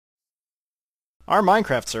Our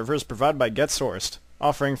Minecraft server is provided by GetSourced,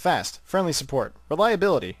 offering fast, friendly support,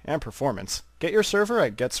 reliability, and performance. Get your server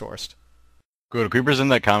at GetSourced. Go to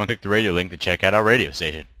creepersin.com and click the radio link to check out our radio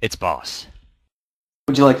station. It's Boss.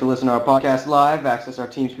 Would you like to listen to our podcast live? Access our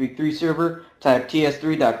TeamSpeak 3 server, type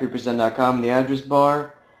ts3.creepersin.com in the address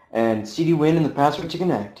bar, and CD win in the password to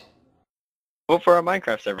connect. Vote for our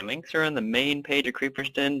Minecraft server. Links are on the main page of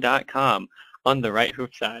creepersden.com on the right hoof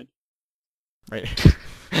side. Right.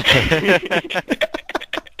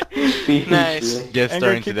 Nice. Guest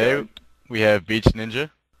starring today, we have Beach Ninja.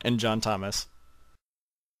 And John Thomas.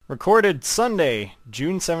 Recorded Sunday,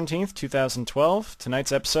 June 17th, 2012.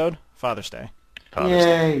 Tonight's episode, Father's Day.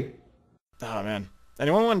 Yay! Oh, man.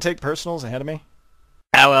 Anyone want to take personals ahead of me?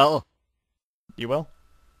 Well. You will?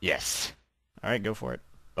 Yes. All right, go for it.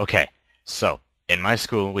 Okay, so in my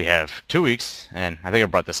school we have 2 weeks, and I think I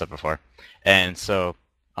brought this up before. And so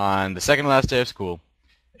on the second to last day of school,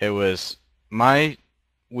 it was my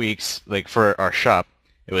weeks, like for our shop,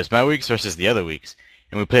 it was my weeks versus the other weeks,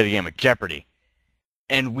 and we played a game of Jeopardy,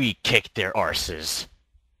 and we kicked their arses.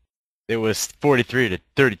 It was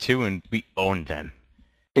 43-32, and we owned them.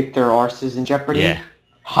 Kick their arses in Jeopardy? Yeah.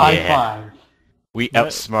 High Yeah. five. We What?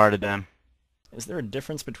 outsmarted them. Is there a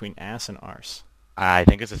difference between ass and arse? I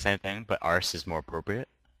think it's the same thing, but arse is more appropriate.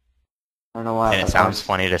 I don't know why. And it sounds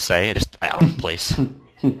funny to say. It just, please.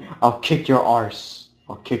 I'll kick your arse.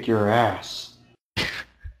 I'll kick your ass. I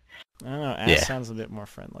don't know, ass Yeah. sounds a bit more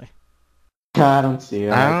friendly. I don't see it.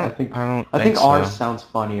 I I think don't I think so. arse sounds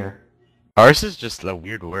funnier. Arse is just a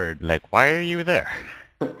weird word. Like, why are you there?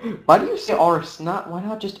 Why do you say arse? Why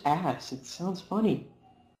not just ass? It sounds funny.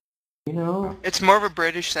 You know? It's more of a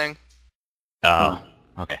British thing. Oh,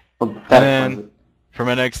 okay. Well, that then- explains it. For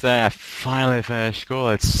my next day, I finally finished school.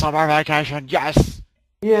 It's summer vacation, yes!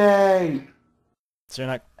 Yay! So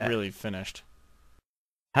you're not really finished.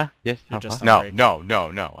 Huh? Yes? You're Oh, just huh? on break. No.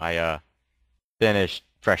 I, finished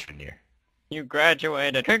freshman year. You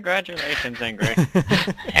graduated. Congratulations, Ingrid.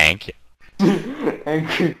 Thank you.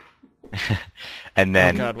 Angry And Oh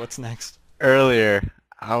then, god, what's next? earlier,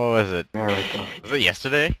 how was it? America. Was it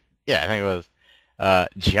yesterday? Yeah, I think it was.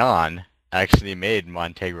 John actually made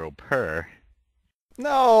Montegro purr.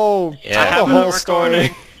 No! Yeah. Tell I have the it whole on story.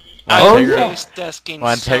 recording. Oh, I'm yeah. face desking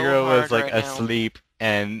Montegro so was hard like right now. asleep,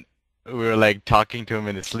 and we were like talking to him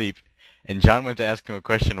in his sleep, and John went to ask him a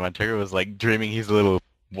question. Montegro was like dreaming he's a little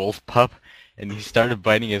wolf pup, and he started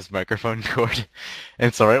biting his microphone cord.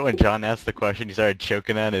 And so right when John asked the question, he started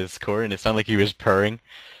choking on his cord, and it sounded like he was purring.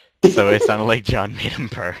 So it sounded like John made him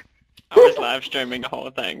purr. I was live streaming the whole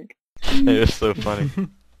thing. It was so funny.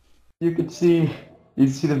 You could see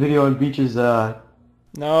the video on Beach's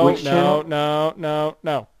No, Which channel?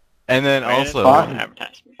 no. And then Rated also, for an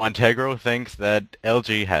advertisement. Montegro thinks that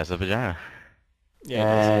LG has a vagina. Yeah,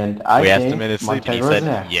 and I We asked think him in his sleep, and he Montegro's said an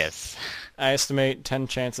ass. yes. I estimate 10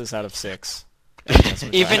 chances out of 6.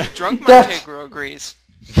 Even drunk That's- Montegro agrees.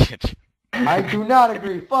 I do not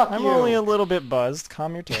agree. Fuck I'm you. only a little bit buzzed.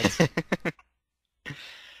 Calm your tits.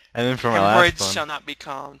 And then for my last Hemorrhoids one. shall not be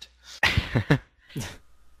calmed.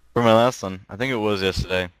 For my last one, I think it was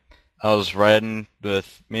yesterday, I was riding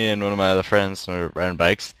with me and one of my other friends, we were riding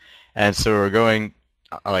bikes, and so we were going,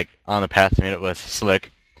 like, on the path to meet up with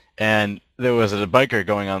Slick, and there was a biker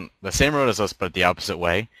going on the same road as us, but the opposite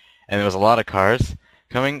way, and there was a lot of cars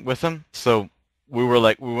coming with him, so we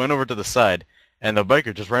went over to the side, and the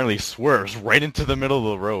biker just randomly swerves right into the middle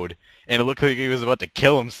of the road, and it looked like he was about to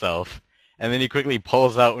kill himself, and then he quickly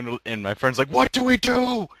pulls out, and my friend's like, "What do we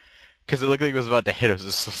do?" Because it looked like he was about to hit us. It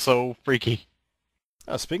was so freaky.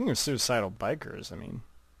 Oh, speaking of suicidal bikers, I mean,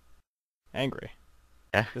 angry.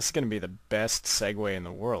 Yeah. This is going to be the best segue in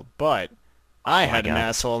the world, but I Oh my had an God.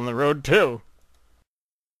 asshole on the road too.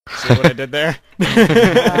 See what I did there?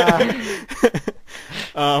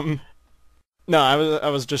 No, I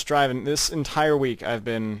was just driving. This entire week I've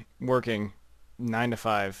been working 9 to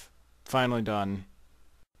 5. Finally done.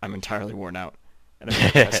 I'm entirely worn out, and I have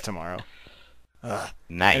a test tomorrow. Ugh.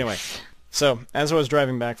 Nice. Anyway, so as I was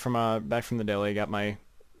driving back from the deli, got my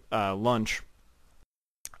lunch.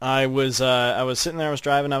 I was sitting there, I was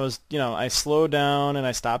driving, I slowed down and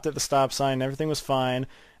I stopped at the stop sign, everything was fine,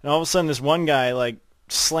 and all of a sudden this one guy like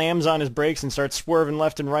slams on his brakes and starts swerving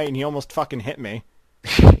left and right, and he almost fucking hit me.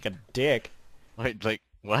 Like a dick. Wait, like,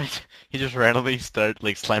 what? He just randomly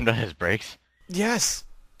slammed on his brakes? Yes.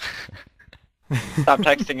 Stop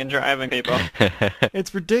texting and driving, people.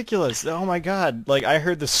 It's ridiculous. Oh my god. Like I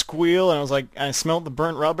heard the squeal and I was like, I smelled the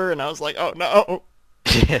burnt rubber and I was like, oh no.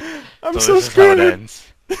 I'm so this is how it scared. ends.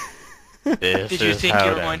 This Did you is think how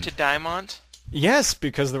you it were going to ends. Diamond? Yes,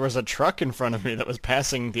 because there was a truck in front of me that was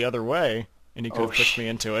passing the other way, and he could have pushed me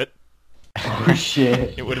into it. Oh,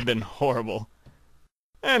 shit. It would have been horrible.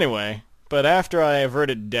 Anyway, but after I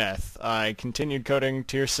averted death, I continued coding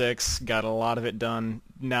Tier 6, got a lot of it done.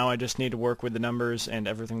 Now I just need to work with the numbers, and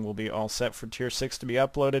everything will be all set for Tier 6 to be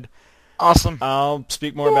uploaded. Awesome. I'll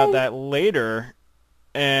speak more about that later.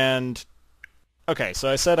 And, okay, so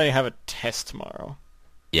I said I have a test tomorrow.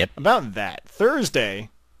 Yep. About that, Thursday,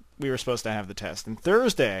 we were supposed to have the test, and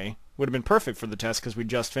Thursday would have been perfect for the test because we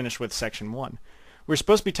just finished with Section 1. We're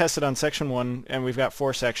supposed to be tested on Section 1, and we've got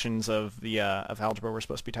 4 sections of the of algebra we're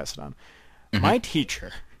supposed to be tested on. Mhm. My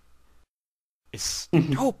teacher is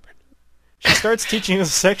stupid. She starts teaching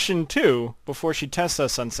us Section 2 before she tests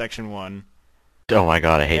us on Section 1. Oh my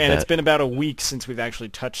god, I hate And that. it's been about a week since we've actually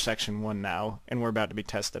touched Section 1 now, and we're about to be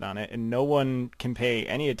tested on it, and no one can pay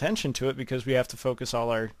any attention to it because we have to focus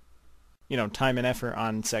all our, time and effort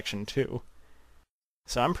on Section 2.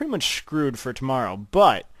 So I'm pretty much screwed for tomorrow,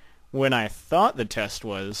 but when I thought the test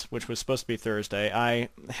was, which was supposed to be Thursday, I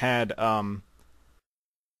had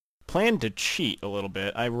planned to cheat a little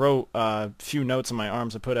bit. I wrote a few notes on my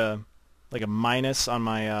arms. I put a minus on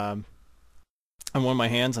my on one of my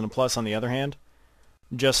hands and a plus on the other hand,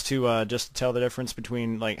 just to tell the difference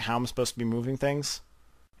between like how I'm supposed to be moving things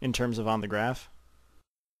in terms of on the graph.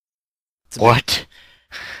 What?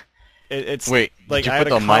 It's Wait, like did I you had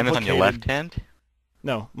put a the minus on your complicated- left hand?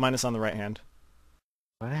 No, minus on the right hand.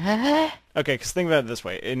 What? Okay, because think about it this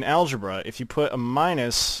way. In algebra, if you put a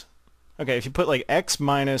minus... Okay, if you put like x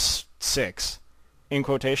minus 6 in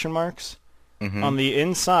quotation marks, Mhm. on the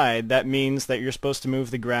inside, that means that you're supposed to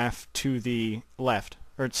move the graph to the left.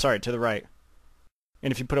 Or, sorry, to the right.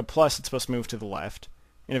 And if you put a plus, it's supposed to move to the left.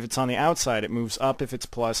 And if it's on the outside, it moves up if it's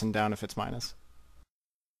plus and down if it's minus.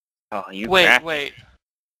 Oh, you Wait, crap. wait.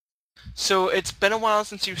 So it's been a while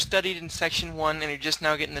since you studied in Section 1 and you're just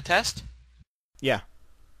now getting the test? Yeah.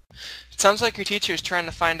 It sounds like your teacher is trying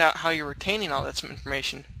to find out how you're retaining all this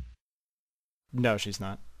information. No, she's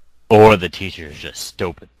not. Or the teacher is just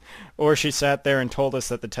stupid. Or she sat there and told us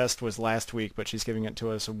that the test was last week, but she's giving it to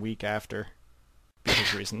us a week after.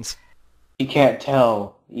 Because reasons. You can't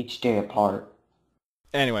tell each day apart.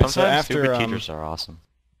 Anyway, Sometimes so after stupid teachers are awesome.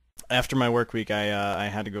 after my work week, I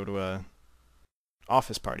had to go to a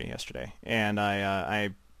office party yesterday, and I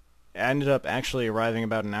ended up actually arriving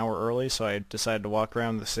about an hour early, so I decided to walk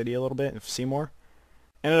around the city a little bit and see more.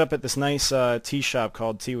 Ended up at this nice tea shop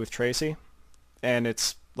called Tea with Tracy, and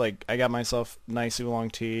it's like I got myself nice oolong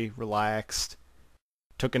tea, relaxed,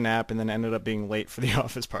 took a nap, and then ended up being late for the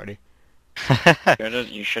office party.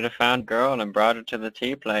 You should have found a girl and brought her to the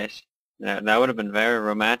tea place. That would have been very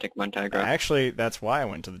romantic, Montegro. Actually, that's why I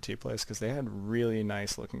went to the tea place, because they had really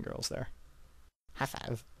nice looking girls there. High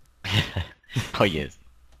five. Oh yes.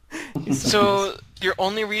 So your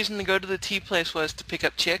only reason to go to the tea place was to pick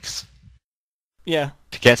up chicks? Yeah.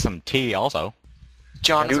 To get some tea also.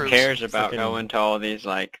 John Who Bruce. cares about Frickin- going to all these,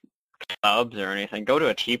 like, clubs or anything? Go to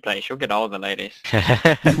a tea place. You'll get all the ladies.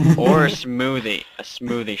 Or a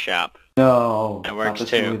smoothie shop. No, That not works the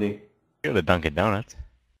too. smoothie. Go to Dunkin' Donuts.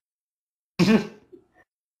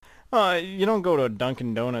 You don't go to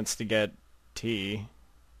Dunkin' Donuts to get tea.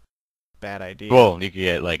 Bad idea. Well, you could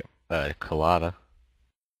get like a colada.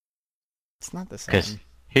 It's not the Because same.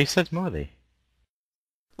 he said smoothie.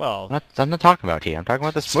 Well, I'm not talking about tea. I'm talking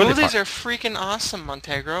about the smoothie Smoothies part. are freaking awesome,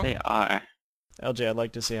 Montegro. They are. LJ, I'd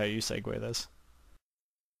like to see how you segue this.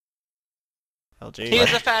 LJ, He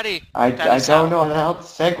is a fatty. I That is don't how- know how to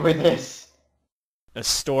segue this. a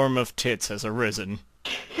storm of tits has arisen.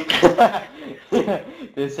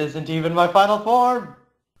 This isn't even my final form.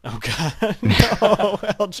 Oh god, no,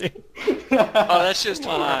 LJ. Oh, that's just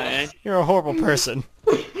Why? horrible. You're a horrible person.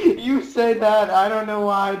 You say that, I don't know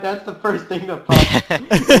why, that's the first thing that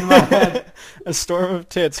pops in my head. A storm of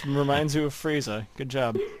tits reminds you of Frieza. Good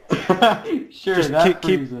job. Sure, Just that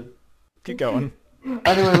keep- Frieza. Keep going.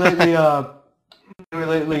 Anyway,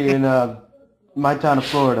 lately in my town of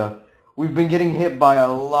Florida, we've been getting hit by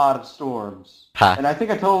a lot of storms. Ha. And I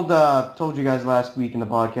think I told you guys last week in the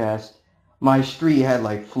podcast, my street had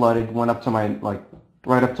like flooded, went up to my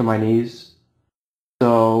right up to my knees.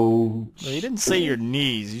 So Well, you didn't say your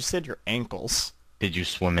knees. You said your ankles. Did you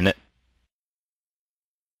swim in it?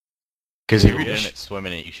 Because if you Wish. didn't swim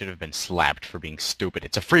in it, you should have been slapped for being stupid.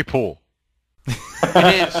 It's a free pool.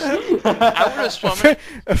 It is. I would have swum it.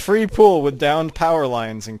 A free pool with downed power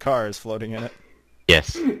lines and cars floating in it.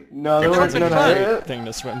 Yes. No, there It was would've no, been no. fun. Thing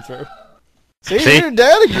to swim through. See, See? your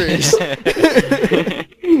dad agrees.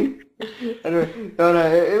 Anyway,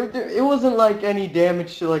 it wasn't like any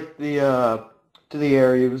damage to like the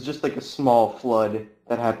area. It was just like a small flood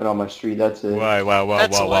that happened on my street. That's it.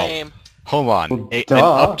 That's lame. Hold on. Well, And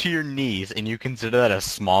duh. up to your knees, and you consider that a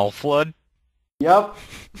small flood? Yep.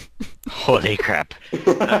 Holy crap.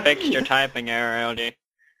 I fixed your typing error, LG.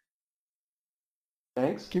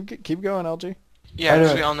 Thanks. Keep going, LG. Yeah, because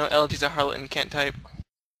Anyway. we all know LG's a harlot and can't type.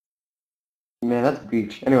 Man, that's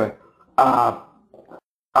beach. Anyway,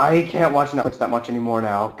 I can't watch Netflix that much anymore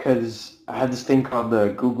now because I had this thing called the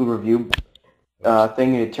Google review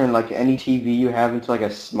thing, and it turned like any TV you have into like a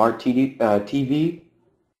smart TV.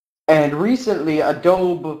 And recently,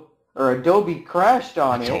 Adobe crashed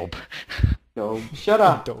on it. Dope. Adobe, shut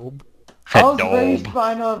up. Dope. I was raised Dope.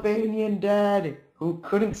 by an Albanian dad who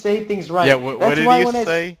couldn't say things right. Yeah, what That's did why you when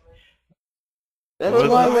say? That's What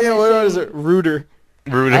was why it? when Yeah, I what say, is it? Rooter.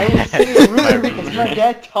 Rude. I would say My rude because my rude.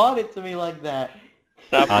 dad taught it to me like that.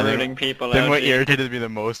 Stop Then- rooting people, Then what LG. irritated me the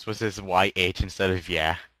most was his YH instead of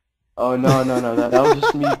yeah. Oh no, that was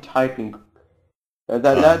just me typing. That's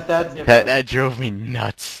different. That drove me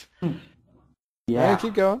nuts. Yeah.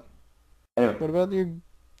 Keep going. Anyway, What about your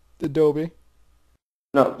Adobe?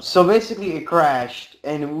 no. So basically, it crashed,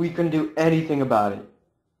 and we couldn't do anything about it.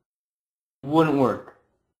 It wouldn't work.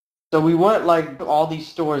 So we went like to all these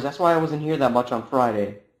stores. That's why I wasn't here that much on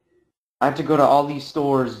Friday. I had to go to all these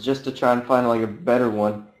stores just to try and find like a better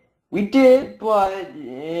one. We did, but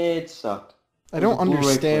it sucked. I It was don't a Blu-ray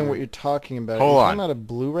understand player. what you're talking about. Hold You're on. talking about a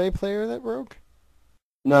Blu-ray player that broke?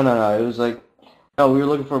 No. It was like, no, we were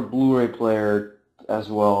looking for a Blu-ray player as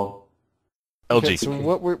well. Okay, LG. so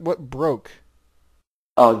what broke?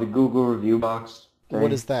 Oh, the Google review box thing.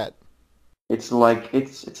 What is that? It's like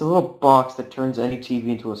it's a little box that turns any TV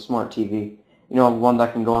into a smart TV. You know, one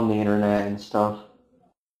that can go on the internet and stuff.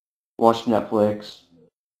 Watch Netflix.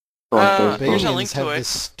 Go on Facebook. Here's a Albanians link to have it. the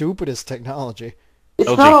stupidest technology. It's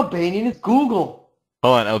LG. not Albanian, it's Google.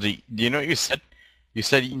 Hold on, LG. Do you know what you said? You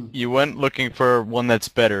said you went looking for one that's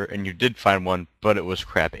better, and you did find one, but it was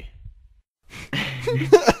crappy.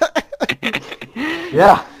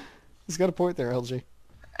 Yeah. He's got a point there, LG.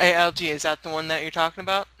 Hey, LG, is that the one that you're talking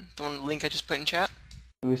about? The one link I just put in chat?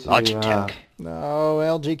 Let me see. Logitech. No,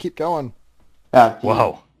 LG, keep going.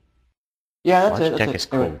 Whoa. Yeah, that's it. Logitech That's is it.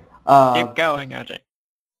 cool. Anyway, Keep going, LG.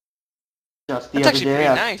 just the That's other actually day,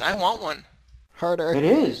 pretty nice. I want one. Harder. it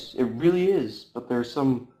is. It really is. But there's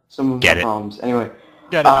some Get it. problems. Anyway,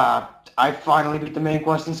 Get it. I finally beat the main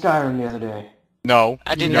quest in Skyrim the other day. No.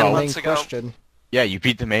 I did You that know, months main ago. question. Yeah, you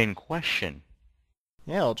beat the main question.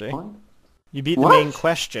 Yeah, LG. What? You beat the What? main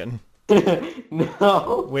question.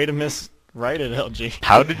 No. Way to write it, LG.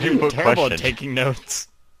 How did you put Terrible question? at taking notes.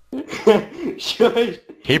 Shush.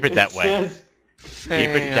 Keep it that way. says- Keep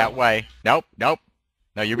it that way. Nope.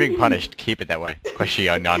 No, you're being punished. Keep it that way.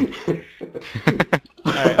 Question none.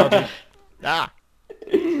 Alright, LG. Ah!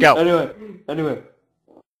 Go. Anyway.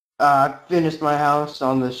 I finished my house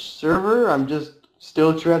on the server. I'm just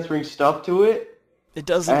still transferring stuff to it. It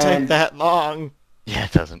doesn't take And- that long. Yeah,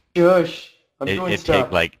 it doesn't. Shush. I'm doing It stuff.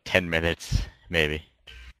 take like 10 minutes, maybe.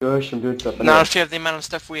 Shush, I'm doing stuff. Not if you have the amount of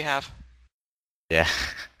stuff we have. Yeah.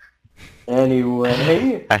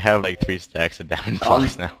 Anyway, I have like 3 stacks of diamond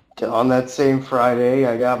blocks now. on that same Friday,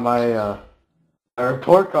 I got my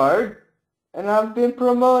report card, and I've been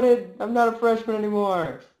promoted. I'm not a freshman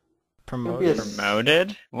anymore. Promoted. Yes.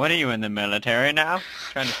 Promoted? What are you in the military now?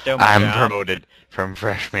 Trying to steal my I'm job? promoted from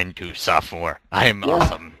freshman to sophomore. I'm Yeah.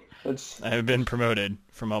 awesome. It's I have been promoted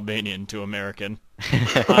from Albanian to American.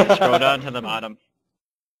 Scroll down to the bottom.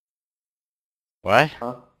 What?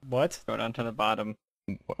 What? Scroll down to the bottom.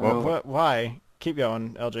 Oh. What? Why? Keep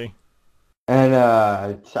going, LG. and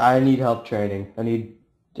I need help training. I need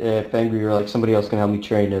if Angry or like somebody else can help me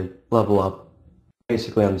train to level up,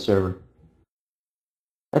 basically on the server.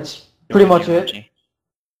 That's pretty much it. LG.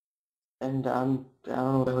 And I don't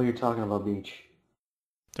know what the hell you're talking about, Beach.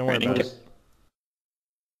 Don't worry Training about Just- it.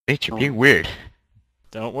 Bitch, you're being weird.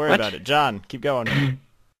 Don't worry What? about it. John, keep going.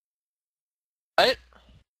 What?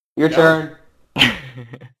 Your Go. turn.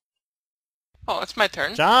 Oh, it's my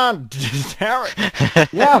turn. John, damn it.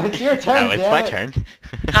 Yeah, it's your turn. Now it's damn my it. turn.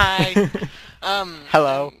 Hi.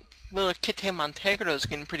 Hello. Little Kite Montegro's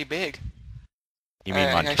getting pretty big. You mean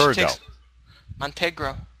I should take Monturgo? s-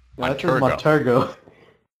 Montegro. Yeah, that's just Monturgo. Monturgo.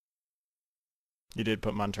 You did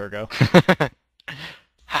put Monturgo.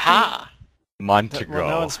 Haha. Montegro. Well,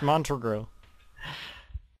 no, it's Montegro.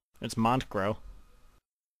 It's Montgro.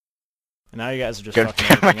 And now you guys are just Good fucking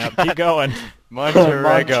everything family. up. Keep going.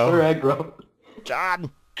 Monterrego. Monturego. John!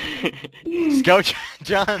 Let's go,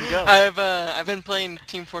 John, go. I've been playing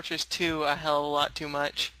Team Fortress 2 a hell of a lot too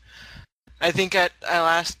much. I think I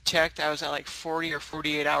last checked I was at like 40 or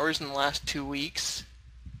 48 hours in the last 2 weeks.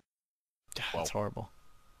 That's horrible.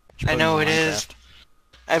 I know it is. Minecraft.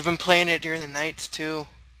 I've been playing it during the nights too.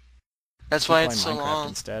 That's Keep why playing it's so Minecraft long.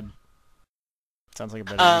 instead. Sounds like a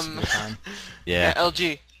better use of your time. Yeah, Yeah.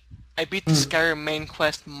 LG. I beat the Skyrim main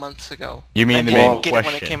quest months ago. You mean I the didn't main get it when it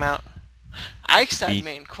question? came out. I said Beat-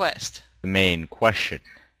 main quest. The main question.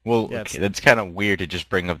 Well, Yeah, okay, that's kind of weird to just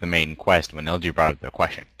bring up the main quest when LG brought up the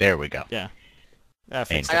question. There we go. Yeah. That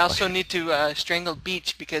Main fixed I it. also need to strangle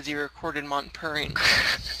Beach because he recorded Mont purring.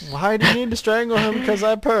 Why do you need to strangle him? Because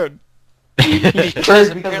I purred. Because Because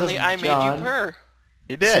apparently of I made John. you purr.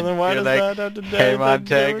 He did. So then why You're does like, that have to do hey, anything to do with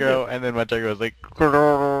Montego, it? and then Montego was like, I don't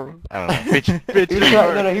know, bitch He to was the trying,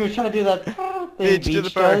 no, bird. no, he was trying to do that thing Beach to the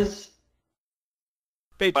Beach park. does.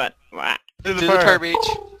 Beach. What? To Do the purr, Beach.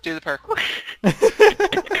 Do the purr.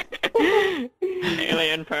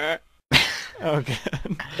 Alien purr. Oh,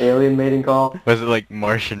 God. Alien mating call. Was it like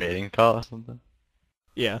Martian mating call or something?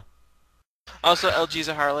 Yeah. Also, LG's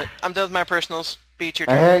a harlot. I'm done with my personals. Beach, your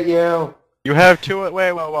I turn. hate you. You have two.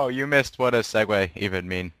 Wait, whoa, you missed what does segue even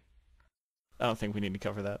mean? I don't think we need to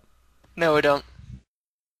cover that. No, we don't.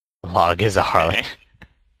 Log is a harlot.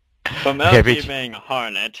 From Okay, LG Beach. being a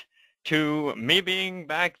harlot to me being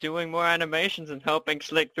back doing more animations and helping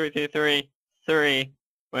Slick 333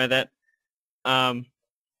 with it.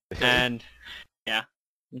 And yeah,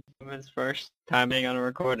 his first time being on a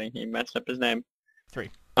recording, he messed up his name. 3.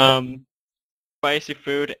 Spicy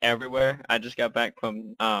food everywhere. I just got back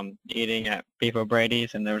from eating at Beef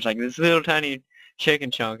O'Brady's, and there was like this little tiny chicken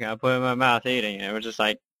chunk, and I put it in my mouth eating, and it was just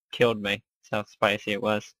like killed me. That's how spicy it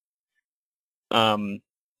was.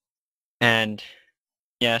 And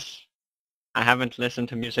yes, I haven't listened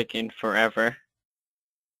to music in forever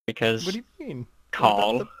because What do you mean?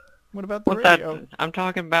 call. What about the What radio? that? I'm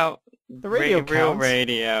talking about The radio real counts.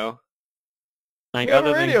 radio. Like We have a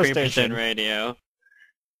other than radio 3% station. radio.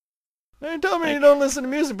 You're telling me Like, you don't listen to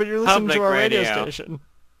music, but you're listening public to our radio radio. station.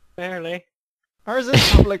 Barely. Ours is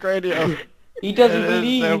public radio. He doesn't It is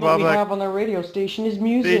believe so what we public. have on the radio station is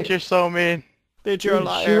music. Beach, you're so mean. Bitch, you're a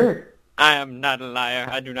liar. Sure. I am not a liar.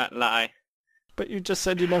 I do not lie. But you just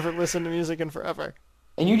said you never listened to music in forever.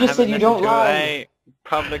 And you I just said haven't you don't listened to lie. a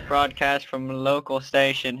public broadcast from a local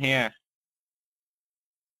station here.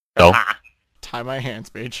 Go. Ah, Tie my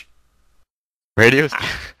hands, bitch.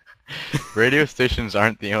 Radio stations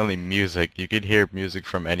aren't the only music. You could hear music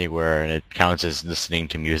from anywhere, and it counts as listening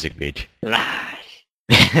to music, Beach. lies.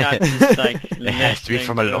 Not just, like, It has to be listening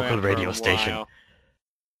from a to local it for radio a station.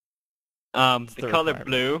 while. It's The the color requirement.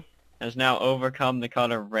 blue has now overcome the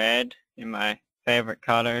color red in my favorite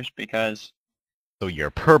colors because, So you're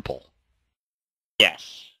purple.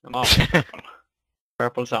 yes, I'm all purple.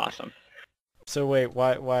 Purple's awesome. So wait,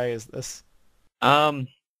 why is this?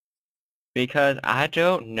 Because I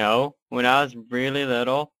don't know. When I was really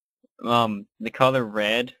little, the color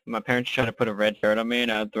red, my parents tried to put a red shirt on me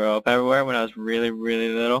and I would throw up everywhere when I was really, really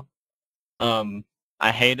little.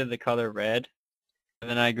 I hated the color red, and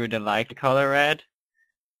then I grew to like the color red,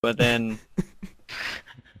 but then,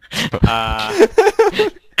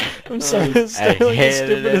 I'm sorry, this I is like the hated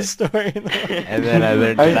stupidest story in the world. And then I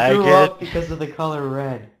learned to I like grew it. up because of the color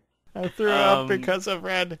red. I threw up Um, because of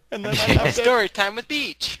red, and then I left it. Story time with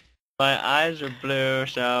Beach. my eyes are blue,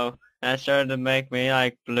 so that started to make me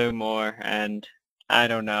like blue more, and I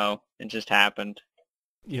don't know, it just happened.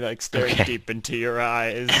 You like stared Okay. deep into your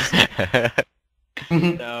eyes.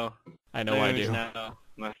 So, I know I blue's do. now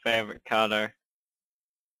my favorite color.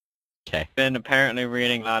 Okay. Been apparently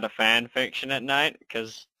reading a lot of fan fiction at night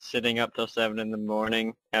because sitting up till 7 in the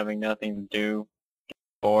morning, having nothing to do,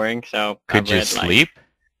 boring. So Could I you read, sleep?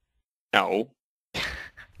 No.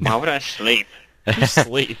 Why would I sleep? Who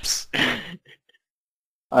sleeps?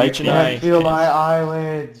 I Beach and I- can't feel my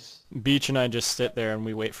eyelids. Beach and I just sit there and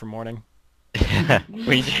we wait for morning.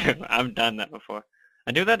 We do. I've done that before.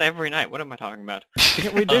 I do that every night. What am I talking about? Yeah,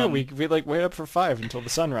 we do. Um, we like wait up for 5 until the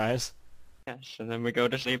sunrise. Yes, and then we go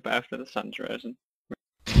to sleep after the sun's risen.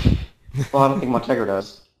 Well, I don't think Montego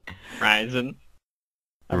does. Rising.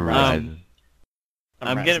 I'm Right. rising.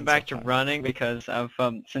 I'm rising getting back to sometime. running because I've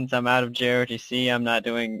since I'm out of JROTC, I'm not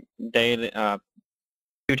doing daily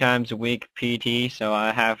 2 times a week PT, so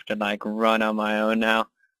I have to like run on my own now.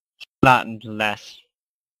 It's a lot less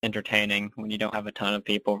entertaining when you don't have a ton of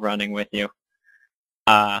people running with you.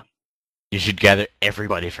 You should gather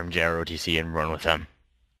everybody from JROTC and run with them.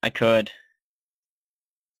 I could.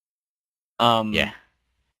 Yeah.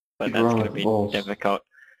 But You that's run gonna with be wolves. difficult.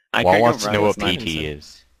 I Wall could go wants to run know with what my- PT is.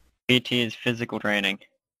 Stevenson. PT is physical training.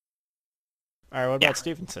 All right, what Yeah. about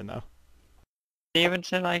Stevenson though?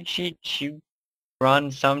 Stevenson, like she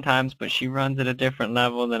runs sometimes, but she runs at a different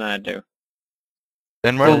level than I do.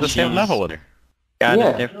 Then run Well, at the same she's- level with her.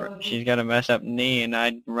 Yeah. She's got a mess up knee, and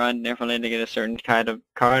I run differently to get a certain kind of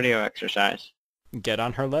cardio exercise. Get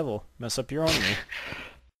on her level. Mess up your own knee.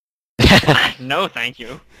 No, thank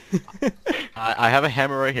you. I have a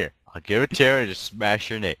hammer right here. I'll give it to you and just smash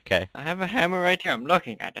your neck, okay? I have a hammer right here. I'm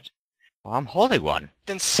looking at it. Well, I'm holding one.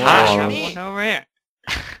 Then I smash Oh. have me. one over here.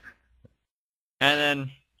 And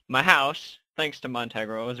then my house, thanks to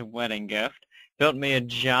Montegro, was a wedding gift. Built me a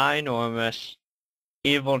ginormous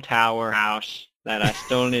evil tower house that I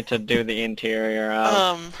still need to do the interior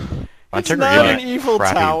of. It's Montegro not gave an me a evil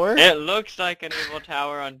crappy- tower. It looks like an evil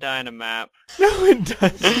tower on Dynamap. No, it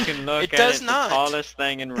doesn't. You can look It at does it, not. the tallest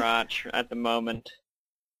thing in Roch at the moment.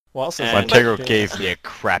 Well, also, And- Montegro gave me a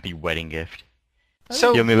crappy wedding gift.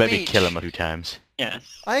 So He only let me Beach, kill him a few times. Yes.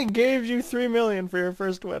 I gave you $3 million for your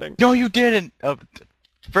first wedding. No, you didn't.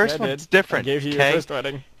 First Yeah, I one's did. different. I gave you okay? your first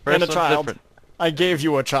wedding. First And a one's child. different. I gave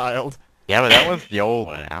you a child. Yeah, but that one's the old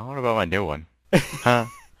one. I don't know about my new one. Huh?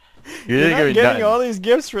 You You're didn't not give me getting nothing. all these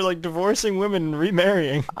gifts for like divorcing women and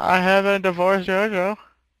remarrying. I haven't divorced JoJo.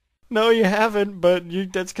 No, you haven't, but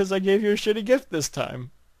that's because I gave you a shitty gift this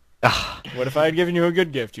time. What if I had given you a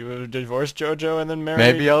good gift? You would have divorced JoJo and then married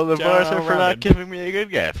Maybe I'll divorce her for not Rounded. giving me a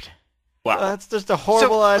good gift. Well, that's just a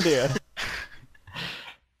horrible idea.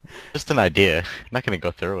 Just an idea. I'm not gonna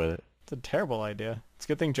go through with It's a terrible idea. It's a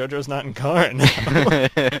good thing JoJo's not in car now.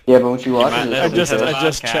 it. Yeah, but when she watches might it, listen I to just the I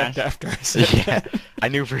just podcast. checked after I said Yeah, that. I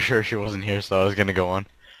knew for sure she wasn't here, so I was gonna go on.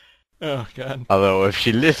 Oh god. Although if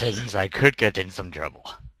she listens, I could get in some trouble.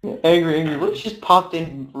 Angry. What if she just popped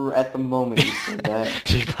in at the moment you said that?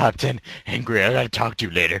 She popped in, angry. I gotta talk to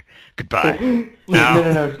you later. Goodbye.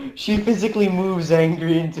 No. She physically moves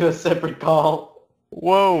Angry into a separate call.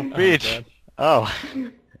 Whoa, Oh, bitch. God.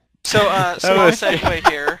 Oh. So, small was- segue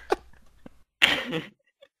here.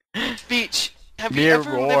 Beach, have you Mere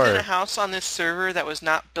ever lived in roar. a house on this server that was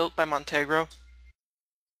not built by Montegro?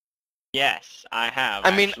 Yes, I have.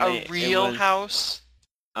 I mean, actually. a It real was- house?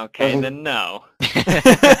 Okay, Doesn't- then no.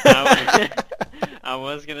 I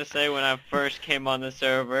was gonna say when I first came on the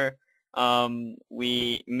server,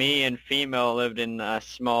 me and Female lived in a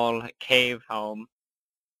small cave home,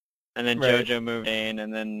 and then Right. JoJo moved in,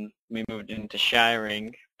 and then we moved into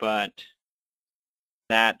Shiring, but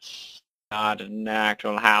that's not an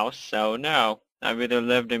actual house, so no. I've either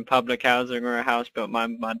lived in public housing or a house built by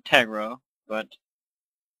Montegro, but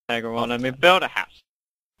Montegro won't let me build a house.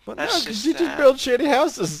 But no, That's because just you just that. build shitty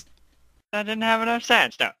houses. I didn't have enough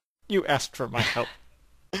sandstone. You asked for my help.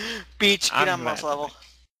 Beach, get I'm on Moss glad. level.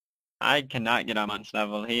 I cannot get on Mon's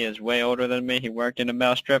level. He is way older than me. He worked in a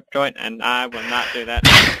metal strip joint, and I will not do that.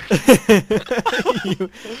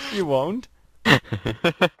 you won't? I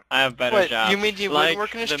have better What, jobs. you mean you like wouldn't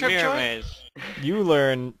work in a the strip mirror joint? maze. You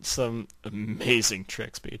learn some amazing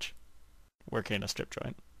tricks, Beach. Working in a strip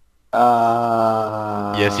joint.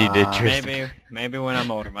 Yes, he did, Tristan. Maybe when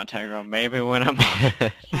I'm older, Montegro. Maybe when I'm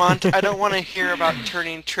older. Mont, I don't want to hear about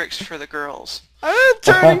turning tricks for the girls. I'm not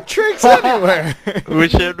turning tricks anywhere! We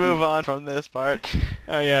should move on from this part.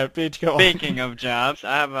 Oh yeah, Beach, go on. Speaking of jobs,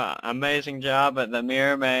 I have an amazing job at the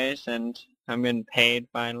mirror maze, and I'm getting paid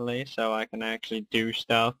finally, so I can actually do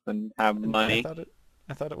stuff and have money.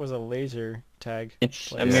 I thought it was a laser tag. It's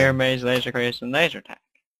a place. mirror maze, laser craze, and laser tag.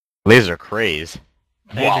 Laser craze.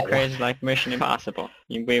 Laser craze is like Mission Impossible.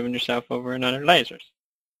 You weaving yourself over and under lasers.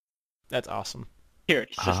 That's awesome.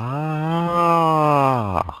 Security system.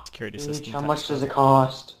 Ah. Security Beach, system. how type much stuff. does it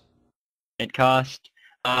cost? It cost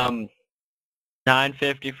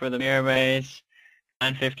 $9.50 for the mirror maze,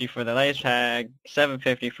 $9.50 for the laser tag,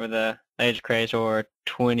 $7.50 for the laser craze, or a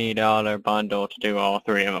 $20 bundle to do all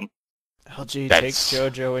three of them. LG That's- takes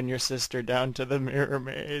JoJo and your sister down to the mirror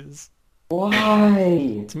maze.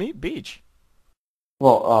 Why? To meet Beach.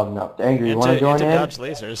 Well, no. Angry, you And want to join to in? dodge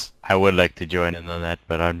lasers. I would like to join in on that,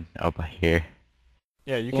 but I'm up here.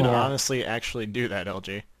 Yeah, you can Yeah. honestly actually do that,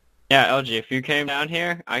 LG. Yeah, LG, if you came down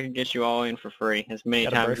here, I could get you all in for free as many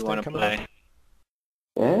Got a times birthday you want to coming play. up?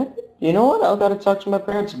 Yeah? You know what? I've got to talk to my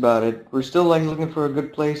parents about it. We're still like looking for a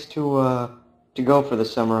good place to go for the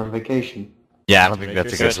summer on vacation. Yeah, I don't think Make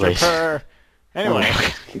that's a your good sister place. purr. Anyway,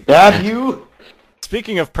 Damn you!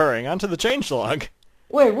 speaking of purring, onto the changelog.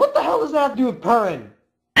 Wait, what the hell does that have to do with purring?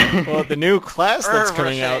 Well, the new class that's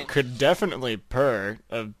coming Everything. out could definitely purr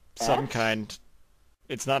of some Cat? kind.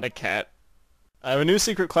 It's not a cat. I have a new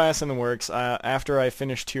secret class in the works. After I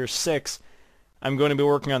finish Tier 6, I'm going to be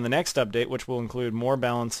working on the next update, which will include more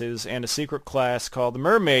balances and a secret class called the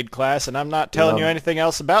Mermaid class, and I'm not telling you Love. anything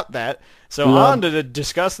else about that. So Love. on to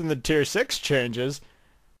discussing the Tier 6 changes.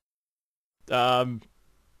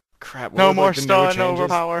 Crap. what No were, more like, the new stun changes?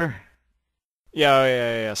 overpower.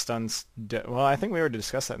 Yeah, stuns. Well, I think we already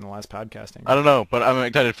discussed that in the last podcasting. I don't know, but I'm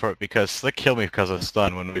excited for it because Slick killed me because of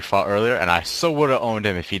stun when we fought earlier, and I so would have owned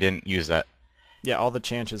him if he didn't use that. Yeah, all the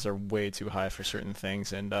chances are way too high for certain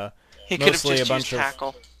things, and He could have Mostly just a used bunch of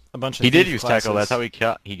tackle. He He did thief use classes tackle. That's how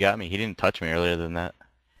he got me. He didn't touch me earlier than that.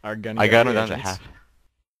 are gonna I get got him down to reagents.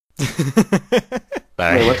 half.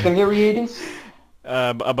 Sorry. Wait, what's gonna get reagents?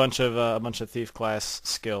 A bunch of thief class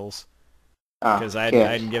skills. Because I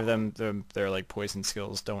yeah. didn't give them their like poison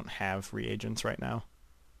skills don't have reagents right now,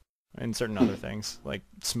 and certain other things like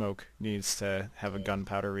smoke needs to have a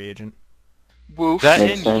gunpowder reagent. Woof. That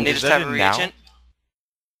Makes in, sense. They is just that have a in now? reagent.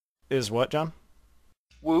 Is what, John?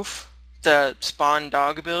 Woof. The spawn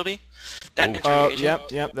dog ability. That Oh. needs a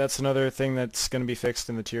reagent. Yep. That's another thing that's going to be fixed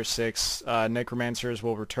in the tier 6. Necromancers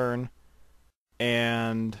will return,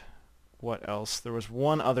 and what else? There was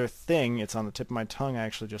one other thing. It's on the tip of my tongue. I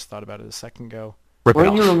actually just thought about it a second ago. Rip it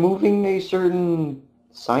Weren't you off. removing a certain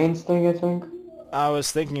science thing, I think? I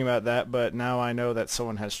was thinking about that, but now I know that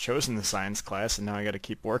someone has chosen the science class, and now I got to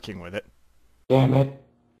keep working with it. Damn it.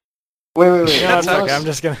 Wait. No, That's it's okay.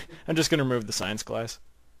 okay. I'm just gonna remove the science class.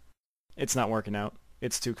 It's not working out.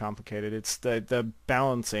 It's too complicated. It's the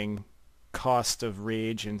balancing cost of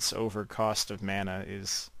reagents over cost of mana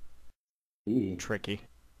is tricky.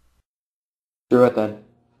 Screw it then.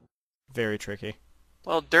 Very tricky.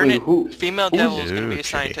 Well, darn Wait, it. who- Female who's- Devil's going to be a Okay.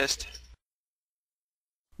 scientist.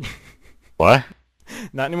 What?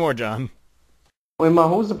 Not anymore, John. Wait, Ma,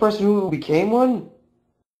 who was the person who became one?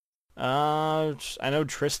 I know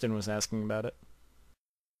Tristan was asking about it.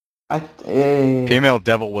 Female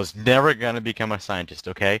devil was never gonna become a scientist,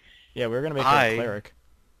 okay? Yeah, we were gonna make her a cleric.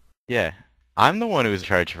 Yeah. I'm the one who's in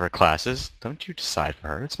charge of her classes. Don't you decide for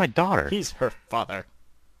her. It's my daughter. He's her father.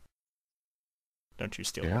 Don't you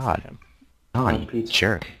steal her God. from him. Oh, Oh, you Pete.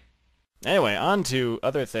 jerk. Anyway, on to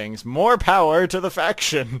other things. More power to the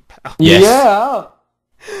faction. Yes. Yeah!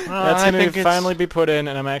 That's I going think to it's- finally be put in,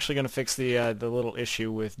 and I'm actually going to fix the little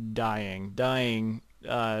issue with dying. Dying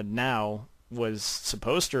now was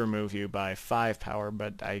supposed to remove you by 5 power,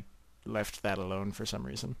 but I left that alone for some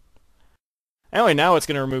reason. Anyway, now it's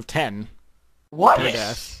going to remove 10 What? per Yes.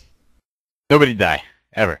 death. Nobody die.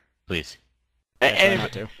 Ever. Please. Yeah, try And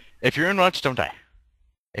not to. if you're in watch, don't die.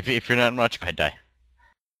 If you're not in watch, go ahead, die.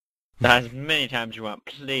 As many times you want,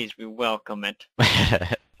 please, we welcome it.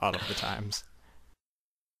 All of the times.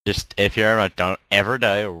 Just, if you're in watch, don't ever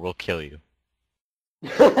die or we'll kill you.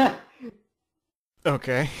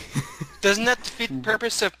 Okay. Doesn't that defeat the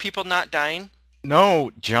purpose of people not dying?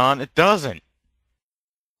 No, John, it doesn't.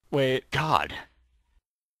 Wait. God.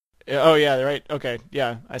 Oh, yeah, right. Okay,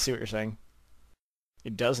 yeah, I see what you're saying.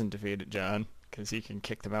 It doesn't defeat it, John, because he can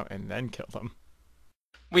kick them out and then kill them.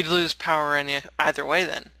 We'd lose power either way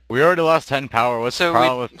then. We already lost 10 power. What's So the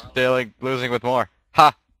problem with losing with more?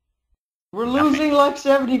 Ha! We're losing like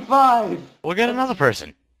 75! We'll get another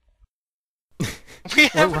person. We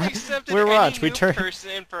haven't Ro- accepted we're any Roch, we new turn-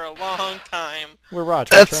 person for a long time. We're Roch.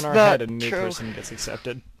 We That's turn our not head and a new true. person gets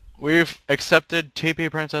accepted. We've accepted TP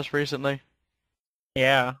Princess recently.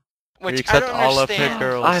 Yeah. We Which I accept don't all of understand. Pit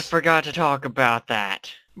Girls. I forgot to talk about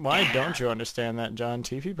that. Why don't you understand that, John?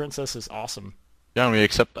 TP Princess is awesome. John, we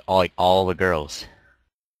accept all the girls.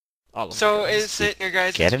 All of So the girls. is it your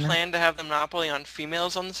guys' Get it? plan to have the monopoly on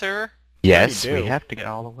females on the server? Yes, do. we have to get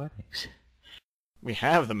all the weddings. We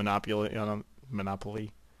have the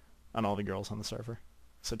monopoly on all the girls on the server.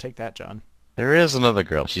 So take that, John. There is another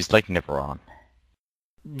girl. She's like Nippon.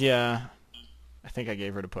 Yeah. I think I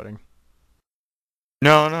gave her to Pudding.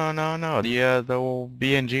 No. The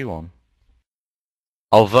BNG one.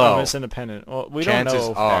 Oh, Although, Miss Independent. Well, we don't chances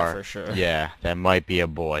know are, that for sure. yeah, that might be a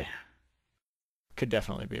boy. Could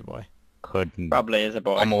definitely be a boy. Couldn't Probably is a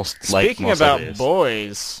boy. almost like Speaking most about of it is.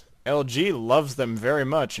 boys, LG loves them very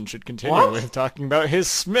much and should continue What? with talking about his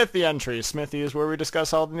Smithy entry. Smithy is where we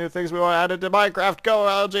discuss all the new things we want added to Minecraft. Go,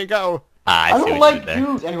 LG, go! I I see don't what you like did there.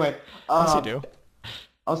 dudes. Anyway, Yes, you do.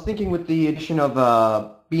 I was thinking with the addition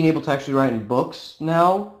of being able to actually write in books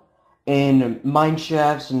now, in mine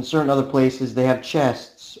shafts and certain other places, they have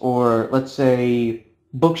chests or, let's say,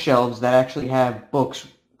 bookshelves that actually have books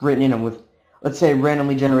written in them with, let's say,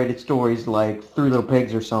 randomly generated stories like Three Little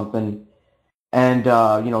Pigs or something, and,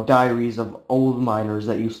 diaries of old miners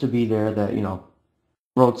that used to be there that,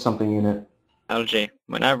 wrote something in it. LG,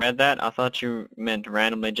 when I read that, I thought you meant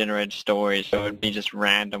randomly generated stories, so it would be just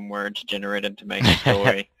random words generated to make a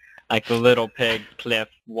story. Like the little pig, cliff,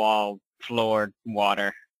 wall, floor,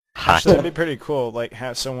 water. Actually, that'd be pretty cool. Like,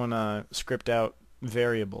 have someone script out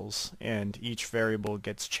variables, and each variable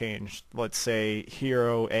gets changed. Let's say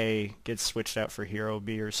hero A gets switched out for hero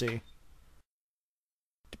B or C,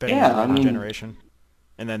 depending Yeah, on I the mean- generation.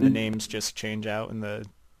 And then the names just change out, and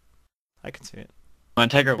I can see it.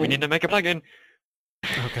 Integra, we need to make a plugin.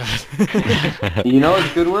 Oh god. You know,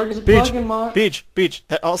 it's good work as a Beach, plugin mod. Beach.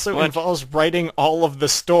 That also What? involves writing all of the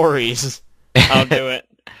stories. I'll do it.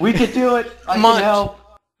 We can do it. I Come on. can help.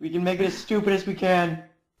 We can make it as stupid as we can.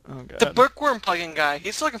 Oh god. The bookworm plugin guy,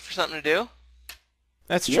 he's looking for something to do.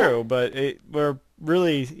 That's Yeah. true, but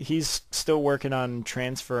he's still working on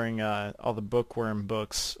transferring all the bookworm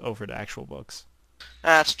books over to actual books.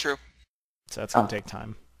 That's true. So that's gonna take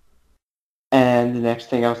time. And the next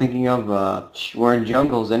thing I was thinking of, we're in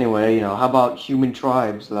jungles anyway, you know, how about human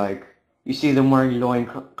tribes? Like, you see them wearing loin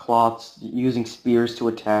cloths, using spears to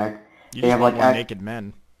attack. You They just have, want like, more act- naked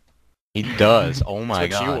men. He does. Oh my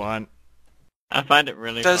That's what god. you want. I find it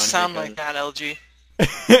really It does fun sound because like that, LG.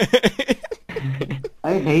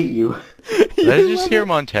 I hate you. Did I just hear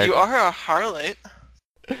Montego? You are a harlot.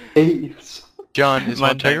 I hate you. John, is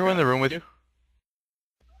Montego. Montego in the room with you?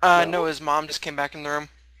 No, his mom just came back in the room.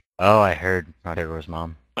 Oh, I heard Montego's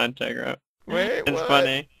mom. Montego. Wait, It's what?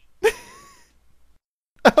 funny.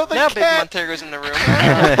 Oh, the Now Big cat! Montego's in the room.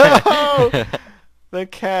 Oh, the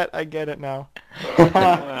cat, I get it now.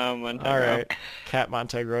 Wow, Montego. Alright. Cat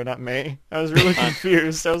Montegro, not me. I was really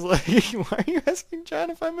confused. I was like, why are you asking John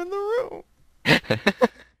if I'm in the room?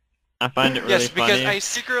 I find it really Yes, because funny. I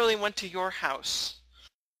secretly went to your house.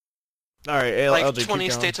 Alright, Like LG, keep 20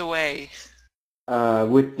 going. states away.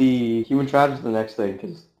 With the human tribes is the next thing,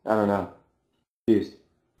 because, I don't know. Confused.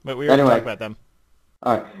 But we already Anyway. talked about them.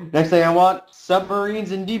 Alright, next thing I want,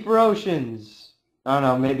 submarines in deeper oceans. I don't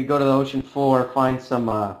know, maybe go to the ocean floor, find some,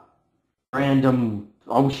 random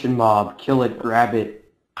ocean mob, kill it, grab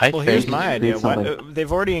it. Well, here's Maybe my just idea. create Why, something.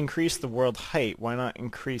 they've already increased the world height. Why not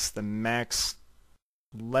increase the max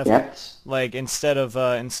level? Yes. Like instead of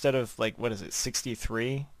like what is it,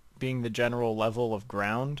 63 being the general level of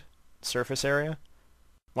ground surface area?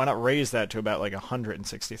 Why not raise that to about like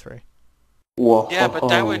 163? Whoa. Yeah, but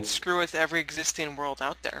that would screw with every existing world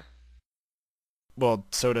out there. Well,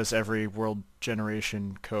 so does every world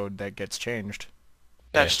generation code that gets changed.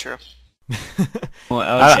 That's true.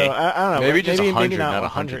 Well, So LG. I don't know. Maybe just 100, maybe not not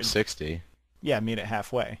 100. 160. Yeah, meet it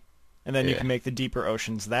halfway. And then you Yeah. can make the deeper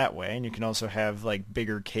oceans that way, and you can also have like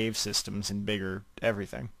bigger cave systems and bigger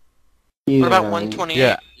everything. What about Yeah. 128?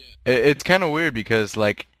 Yeah, it's kind of weird because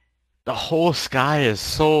like the whole sky is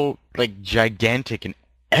so like gigantic and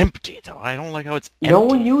empty. Though I don't like how it's empty. No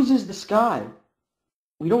one uses the sky.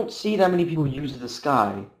 We don't see that many people use the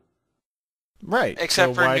sky. Right.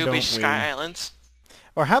 Except so for why newbie don't Sky Islands.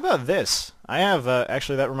 Or how about this? I have,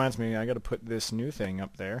 actually that reminds me, I gotta put this new thing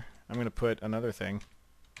up there. I'm gonna put another thing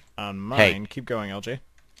on mine. Hey. Keep going, LJ.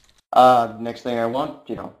 Next thing I want,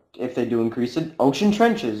 you know, if they do increase it, ocean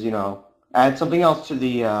trenches, you know. Add something else to the,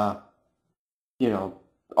 you know,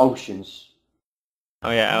 oceans.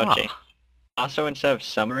 Oh yeah, LG. Ah. Also, instead of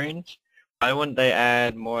submarines, why wouldn't they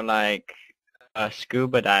add more like a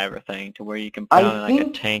scuba diver thing to where you can put I on like a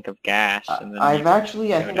think- tank of gas and then I've you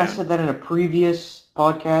actually, I go think I down. said that in a previous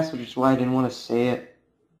podcast, which is why I didn't want to say it.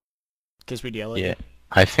 Because we'd yell at Yeah, you.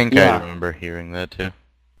 I think Yeah. I remember hearing that too.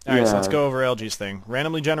 Alright, so let's Yeah. go over LG's thing.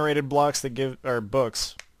 Randomly generated blocks that give, or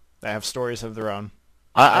books that have stories of their own.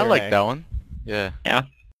 I Fire like A. that one. Yeah.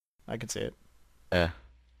 I could see it. Yeah.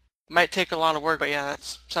 Might take a lot of work, but yeah,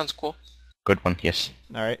 that sounds cool. Good one. Yes.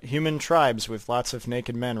 Alright, human tribes with lots of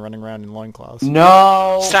naked men running around in loincloths.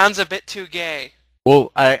 No! Sounds a bit too gay.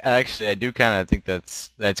 Well, I do kind of think that's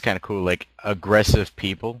kind of cool. Like aggressive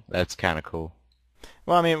people. That's kind of cool.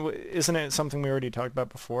 Well, I mean, isn't it something we already talked about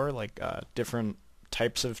before? Like, different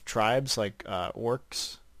types of tribes, like,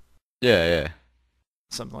 orcs? Yeah, yeah.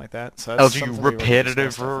 Something like that. So that's LG something we've already repetitive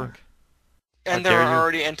discussed, I or- think. And How there dare are you.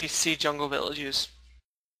 already NPC jungle villages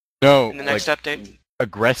No, in the next like update.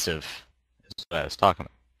 aggressive. Is what I was talking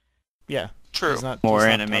about. Yeah. True. He's not, More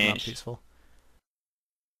he's not talking about enemies. peaceful.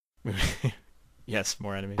 Yes,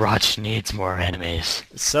 more enemies. Rotch needs more enemies.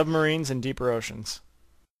 Submarines in deeper oceans.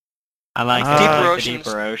 I like Deeper the oceans.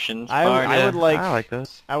 deeper oceans. I part. would like- I like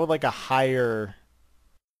those. I would like a higher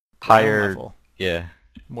ground Higher. level Yeah.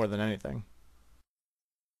 more than anything.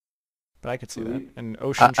 But I could see that. Sweet. And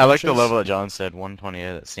ocean I like the trenches- level that John said,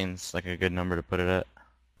 128. That seems like a good number to put it at.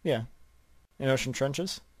 Yeah. In ocean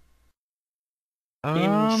trenches.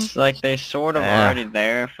 Seems like they sort of yeah. already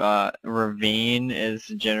there if a ravine is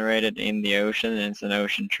generated in the ocean and it's an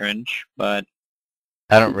ocean trench, but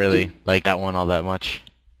I don't really like that one all that much.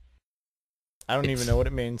 I don't even It's- know what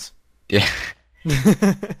it means. Yeah.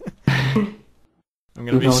 I'm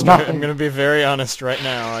gonna be No, straight, I'm nothing. gonna be very honest right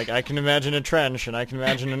now. Like I can imagine a trench and I can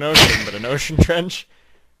imagine an ocean, but an ocean trench,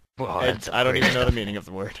 Well, I don't even know the meaning of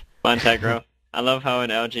the word. Montegro. I love how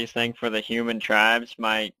in LG's thing for the human tribes,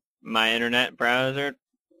 my internet browser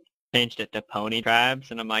changed it to pony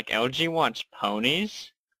tribes, and I'm like, LG wants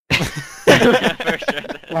ponies? When I first read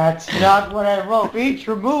that. That's not what I wrote. Beach,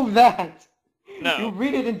 remove that. You No.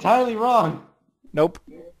 read it entirely wrong. Nope.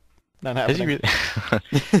 Not Did you happening.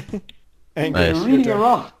 read- Angry, Nice. You're your reading it turn.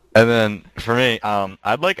 wrong. And then for me,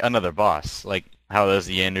 I'd like another boss, like how there's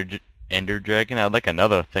the Ender Dragon. I'd like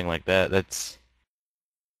another thing like that.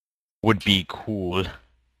 Would be cool.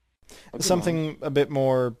 Something a bit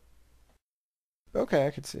more... Okay,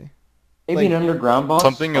 I could see. Maybe an like- underground boss?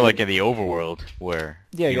 Something like in the overworld where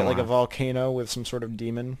Yeah, you got don't like a have- volcano with some sort of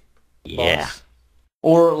demon Yeah. boss.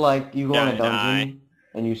 Or like you go in a Die. dungeon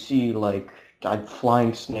and you see like a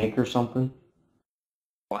flying snake or something.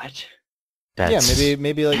 What? That's Yeah,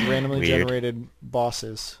 maybe like randomly weird. generated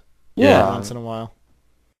bosses Yeah. once in a while.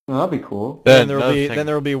 Well, that'd be cool. And then there will another be thing- then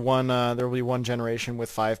there will be one generation with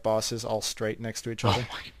 5 bosses all straight next to each Oh other.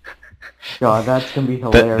 my God, that's gonna be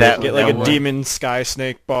hilarious. that- Get like a one- demon sky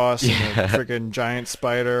snake boss and Yeah. a freaking giant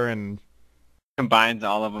spider and Combines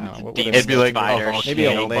all of them Oh, to what would demon it be? It'd be like spider, a maybe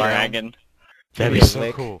a snake, layer. dragon. That'd maybe be a so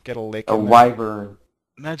lick. cool. Get a lick. A in there. wyvern.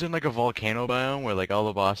 Imagine like a volcano biome where like all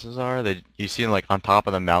the bosses are. That you see like on top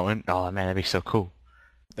of the mountain. Oh man, that'd be so cool.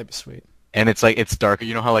 That'd be sweet. And it's like it's darker.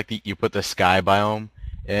 You know how like you put the sky biome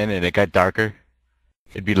in and it got darker.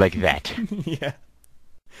 It'd be like that. Yeah.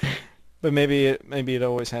 But maybe it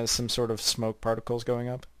always has some sort of smoke particles going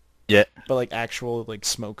up. Yeah. But like actual like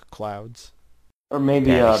smoke clouds. Or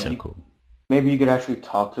maybe That'd be so cool. maybe you could actually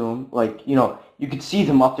talk to them. Like, you know, you could see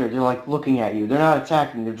them up there. They're like looking at you. They're not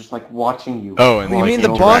attacking. They're just like watching you. Oh, and You like, mean the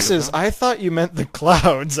interact bosses? with them? I thought you meant the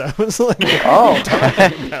clouds. I was like, Oh.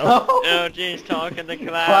 no. Oh, geez, talking to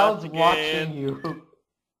Clouds clouds watching again. you.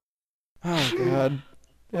 Oh god.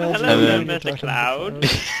 Well, LG, hello you're there, talking Mr. to the Cloud.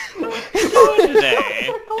 clouds. What are you doing today?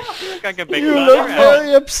 You look like a big You brother. look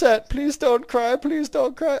very upset. Please don't cry. Please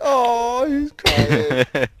don't cry. Oh, he's crying.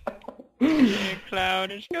 Hey,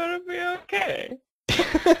 Cloud, it's gonna be okay.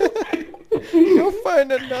 You'll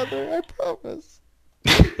find another. I promise.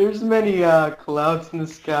 There's many clouds in the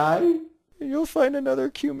sky. You'll find another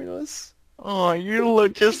cumulus. Oh, you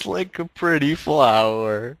look just like a pretty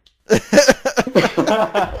flower.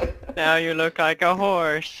 Now you look like a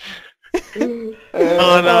horse.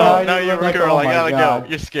 Oh no, now you you're look a like- girl. oh I my gotta God. go.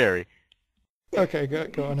 You're scary. Okay,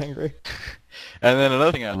 go on, Angry. And then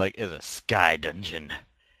another thing I like is a sky dungeon.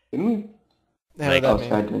 Didn't How Like- would Oh, that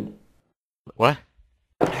Sky mean? did. What?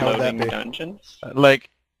 How would that Floating be? dungeons. Like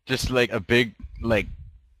just like a big, like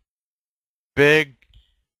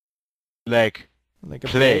Like a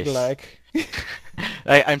place. big like.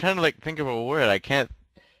 I'm trying to like think of a word. I can't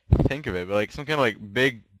think of it, but like some kind of like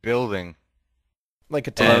big building. Like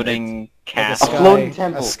a temple. Floating Like a castle. sky, floating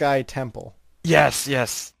temple. A sky temple. Yes,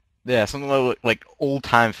 yes. Yeah, something like old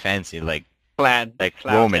time fancy, like Cloud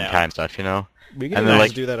Roman down. time stuff, you know? We can And even then,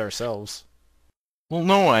 just do that ourselves. Well,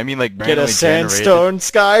 no, I mean like Get a randomly generated. sandstone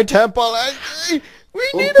sky temple. Angry. We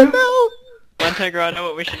need to know. Montegro, I know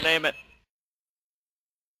what we should name it.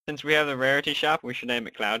 Since we have the rarity shop, we should name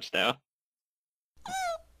it Cloudstone.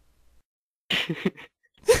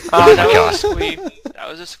 Oh, that was a squee. That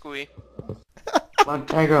was a squee.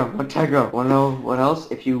 Montegro, wanna know what else?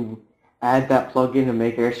 If you add that plugin to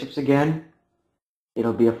make airships again,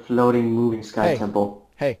 it'll be a floating, moving sky Hey. temple.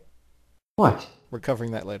 Hey, What? we're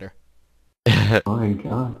covering that later. Oh my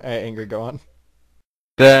god. Angry, go on.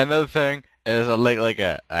 Then another thing is like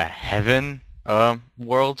a heaven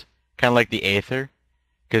world, kind of like the Aether,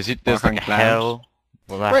 because there's Walk like a on clouds. hell.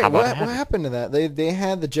 Well, Right, how about what heaven? happened to that? They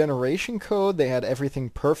had the generation code, they had everything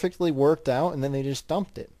perfectly worked out, and then they just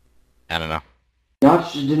dumped it. I don't know.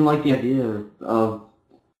 Josh just didn't like the idea of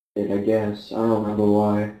it, I guess. I don't remember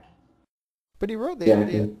why. But he wrote the Yeah,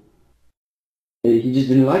 idea. he just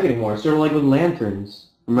didn't like it anymore. Sort of like with lanterns.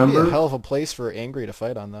 It'd be Remember? a hell of a place for Angry to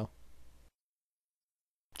fight on, though.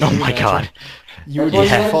 Oh Can you my imagine? god. You would Yeah.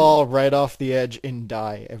 just fall right off the edge and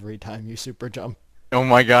die every time you super jump. Oh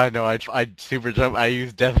my god, no, I'd super jump. I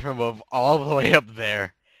use death from above all the way up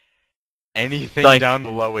there. Anything Like- down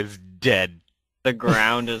below is dead. The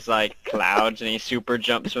ground is like clouds, and he super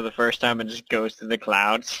jumps for the first time and just goes through the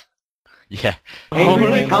clouds. Yeah. Angry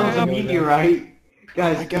Holy becomes a crap. meteorite.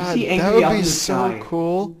 Guys, Oh my you god, see that Angry would up be in the so sky.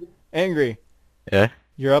 cool. Angry. Yeah?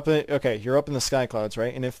 You're up in the sky clouds,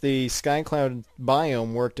 right? And if the sky cloud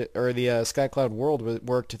biome worked, or the sky cloud world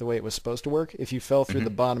worked the way it was supposed to work, if you fell through the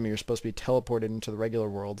bottom, you're supposed to be teleported into the regular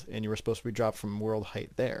world, and you were supposed to be dropped from world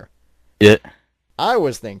height there. Yeah. I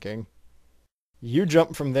was thinking, you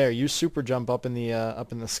jump from there, you super jump up in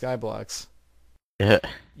the sky blocks. Yeah.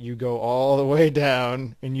 You go all the way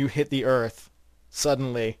down, and you hit the earth.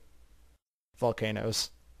 Suddenly,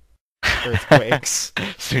 volcanoes, earthquakes.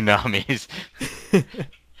 Tsunamis.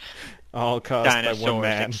 All caused by one Dinosaurs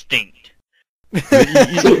man. extinct.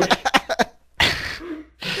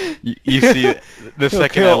 You see, the He'll second I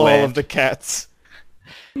kill all of land, the cats.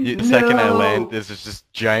 the second I No. land, there's this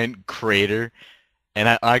giant crater,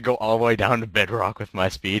 and I go all the way down to bedrock with my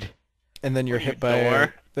speed. And then you're What are hit you, by a,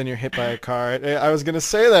 Thor? then you're hit by a car. I was gonna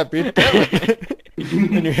say that, Pete. Damn it.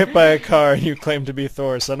 And you're hit by a car, and you claim to be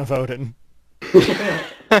Thor, son of Odin.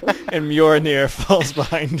 And Mjolnir falls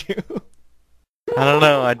behind you. I don't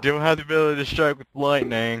know, I do have the ability to strike with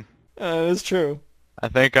lightning. That's true. I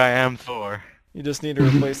think I am Thor. You just need to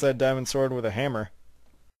replace that diamond sword with a hammer.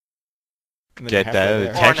 And then Get you're that halfway other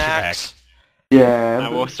there. Or an texture pack. axe. Yeah. I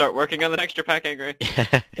will start working on the texture pack, Angry.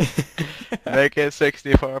 Make it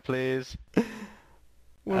 64, please.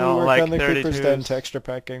 When I we don't work like on the Creeper's 32s. Den texture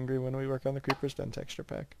pack, Angry, when we work on the Creeper's Den texture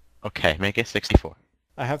pack. Okay, make it 64.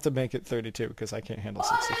 I have to make it 32 because I can't handle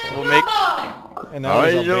 64. We'll make... And now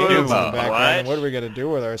there's Are you Albanians in the about background. what? And what are we gonna do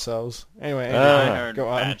with ourselves? Anyway, I Angry, heard go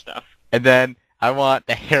on. bad stuff. And then I want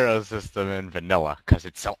the hero system in vanilla, because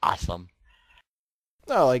it's so awesome.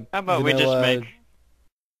 No, like How about vanilla, we just make...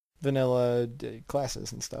 vanilla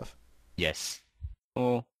classes and stuff. Yes.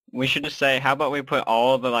 Well, we should just say, how about we put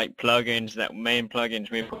all the like plugins, that main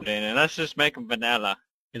plugins we put in, and let's just make them vanilla.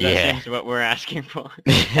 'Cause that Yeah. seems what we're asking for.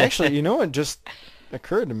 Actually, you know what just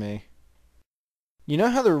occurred to me? You know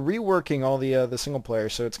how they're reworking all the single player,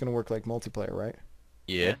 so it's gonna work like multiplayer, right?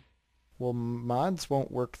 Yeah. Well, mods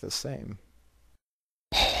won't work the same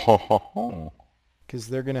Ho ho ho. because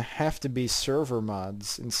they're gonna have to be server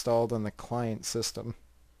mods installed on the client system.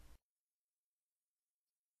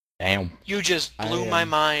 Damn. You just blew I, my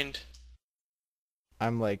mind.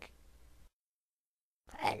 I'm like,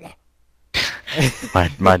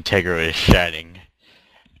 My integrity is shining.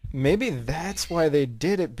 maybe that's why they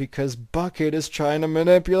did it, because Bucket is trying to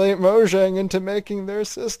manipulate Mojang into making their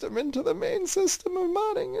system into the main system of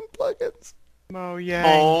modding and plugins. Oh yeah.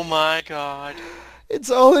 Oh my god. It's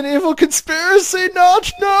all an evil conspiracy,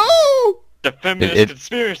 Notch, no! The feminist It-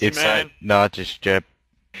 conspiracy, It's man. not just Jeb.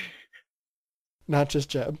 Not just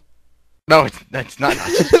Jeb. No, it's not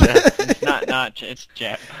just Jeb. It's not Notch, it's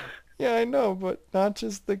Jeb. Yeah, I know, but Notch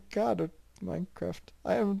is the god of Minecraft.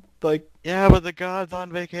 I am, like, Yeah, but the god's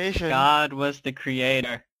on vacation. God was the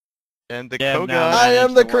creator. And the Jeb now co-god. I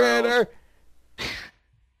am manage the the creator!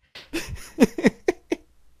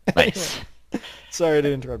 Nice. Sorry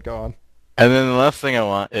to interrupt, go on. And then the last thing I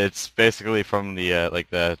want, it's basically from the like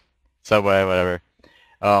the subway, whatever.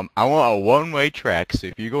 I want a one-way track, so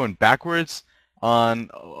if you're going backwards on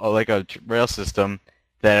like a rail system,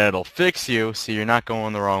 then it'll fix you so you're not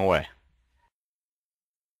going the wrong way.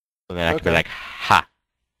 So then I could be Okay. like, ha,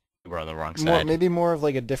 you were on the wrong side. Maybe more of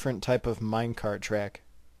like a different type of minecart track.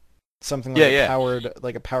 Something like Yeah, a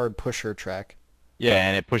yeah. powered pusher track. Yeah,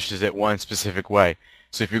 and it pushes it one specific way.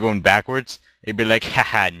 So if you're going backwards, it'd be like,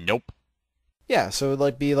 haha, nope. Yeah, so it would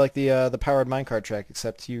like be like the powered minecart track,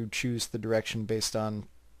 except you choose the direction based on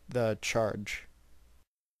the charge.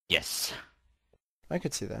 Yes. I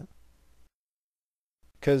could see that.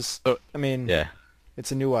 Because, Oh, I mean, Yeah.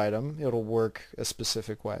 it's a new item. It'll work a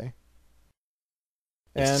specific way.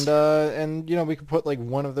 Yes. And you know, we could put like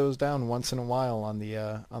one of those down once in a while on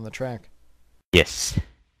the track. Yes.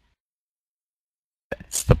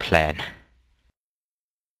 That's the plan.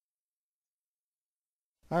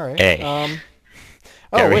 All right. Hey.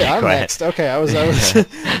 Oh Gary, wait, I'm go ahead. next. Okay, I was I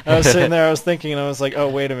was sitting there. I was thinking, and I was like, oh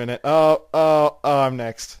wait a minute. Oh, I'm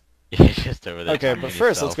next. You're just over there. Okay, talking but to first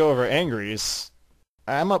yourself. let's go over Angry's.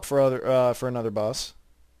 I'm up for another boss.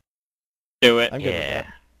 Do it. I'm good with Yeah.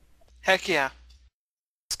 that. Heck yeah.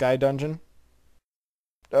 Sky Dungeon.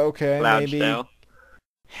 Okay, Loud maybe style.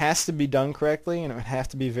 has to be done correctly, and it would have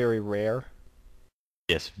to be very rare.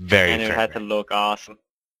 Yes, very, And it very, had to look awesome.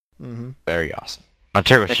 Mm-hmm. very awesome.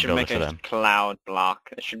 Ontario They should should build it make for a them. cloud block.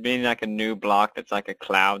 It should be like a new block that's like a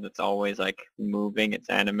cloud that's always like moving. It's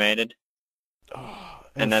animated.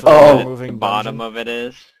 And that's Oh, what moving the bottom dungeon. of it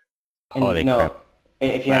is. Holy And, no, crap.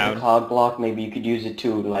 if you have Cloud. a cloud block, maybe you could use it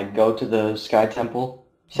to like go to the Sky Temple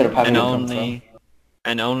instead of having And to come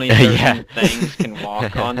only Yeah. certain things can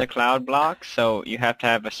walk on the cloud block, so you have to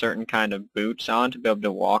have a certain kind of boots on to be able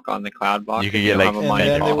to walk on the cloud block. You if could get, don't like, have a And mine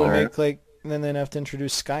then they would follower. make like, and then they'd have to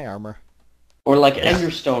introduce sky armor. or like Yeah.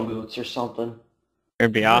 Enderstone boots or something.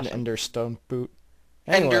 It'd be An awesome. Ender stone boot.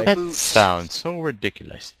 Ender Anyway, That boots. sounds so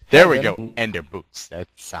ridiculous. There we go. Heaven. Ender boots. That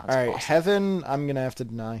sounds all right, awesome. Heaven. I'm gonna have to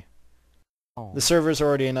deny. Oh. The server's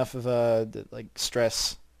already enough of like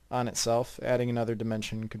stress on itself. Adding another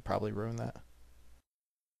dimension could probably ruin that.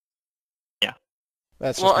 Yeah.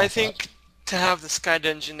 That's just Well, my I thought. think to have the Sky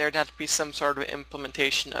Dungeon, there'd have to be some sort of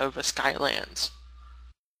implementation of a Skylands.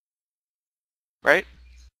 Right?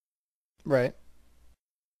 Right.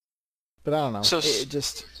 But I don't know. So It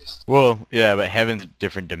just Well, yeah, but heaven's a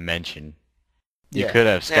different dimension. You yeah. could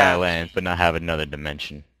have Yeah. Skylands, but not have another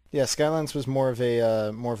dimension. Yeah, Skylands was more of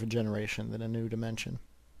a generation than a new dimension.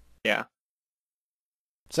 Yeah.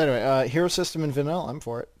 So anyway, Hero System and vanilla, I'm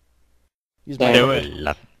for it. Use my Same. Do code.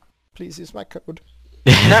 it. Please use my code.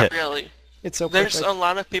 not really. It's so There's perfect. a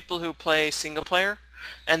lot of people who play single player,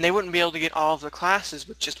 and they wouldn't be able to get all of the classes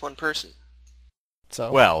with just one person.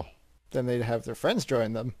 So Well, then they'd have their friends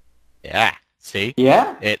join them. yeah. See?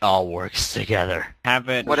 Yeah? It all works together. Have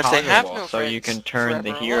it What if they have toggleable no so you friends can turn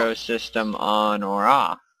the forever hero alone? system on or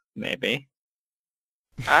off, maybe.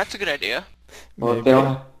 That's a good idea. Well,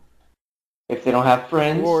 Maybe. if they don't have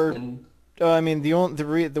friends, Or- then I mean, the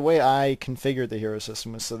way I configured the hero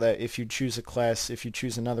system was so that if you choose a class, if you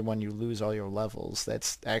choose another one, you lose all your levels.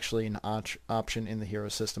 That's actually an option in the hero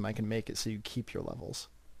system. I can make it so you keep your levels.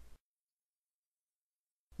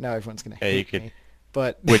 Now everyone's gonna Yeah, you hate could me,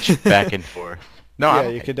 but switch back and forth. No, yeah,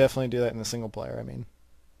 I'm you could definitely do that in the single player. I mean,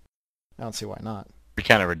 I don't see why not. Be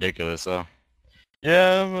kind of ridiculous, though.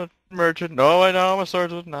 Yeah, I'm a merchant. No, I know I'm a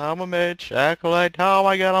surgeon. Now I'm a mage. Acolyte. Oh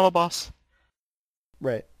my god, I'm a boss.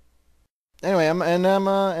 Right. Anyway,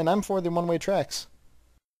 I'm for the one-way tracks.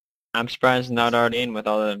 I'm surprised it's not already in with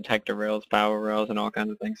all the detector rails, power rails, and all kinds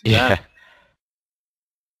of things like Yeah. that.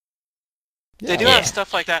 They do Yeah. have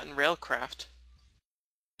stuff like that in Railcraft.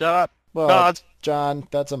 Shut up. Well, Gods. John,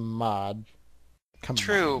 that's a mod. Come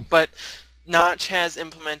True, on. but Notch has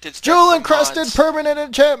implemented stuff Jewel for encrusted mods. permanent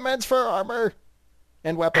enchantments for armor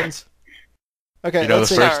and weapons. Okay, You know, the let's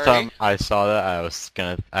see. first Sorry. time I saw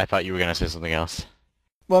that, I thought you were gonna say something else.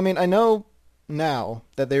 Well, I mean, I know now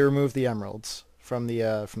that they removed the emeralds from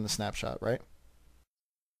the snapshot, right?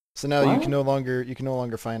 So now you What? can no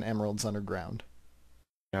longer find emeralds underground.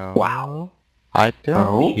 No. Wow. I don't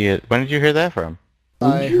Oh. hear. When did you hear that from?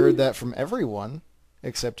 I heard that from everyone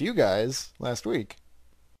except you guys last week.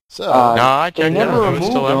 So No, I they checked it never out. It was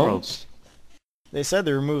still removed them. emeralds. they said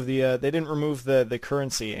they removed the they didn't remove the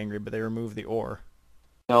currency, Angry, but they removed the ore.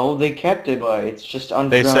 No, they kept it, but it's just They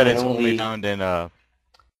underground said and it's only found in Hills.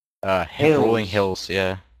 rolling hills.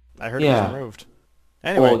 Yeah. I heard it Yeah. was removed.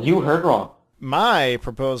 Anyway, Well, you heard wrong. my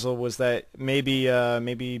proposal was that maybe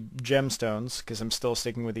gemstones, because I'm still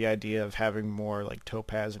sticking with the idea of having more like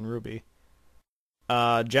topaz and ruby.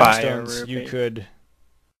 Gemstones you ruby. could,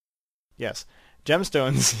 yes,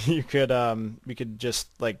 gemstones we could just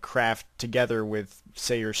like craft together with,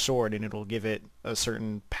 say, your sword, and it'll give it a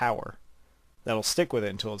certain power that'll stick with it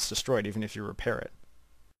until it's destroyed, even if you repair it.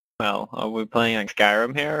 Well, are we playing like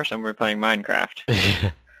Skyrim here, or we're playing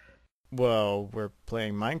Minecraft? Well, we're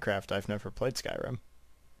playing Minecraft. I've never played Skyrim.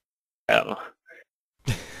 Oh.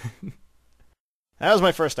 That was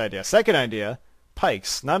my first idea. Second idea,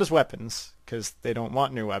 pikes, not as weapons, because they don't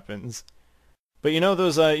want new weapons. But you know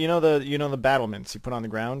those, the battlements you put on the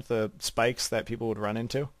ground, the spikes that people would run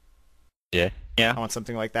into. Yeah. I want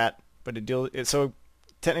something like that, but so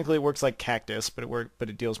technically it works like cactus, but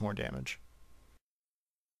it deals more damage.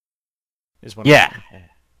 Is what I'm Yeah. saying.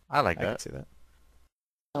 I like I can that. see that.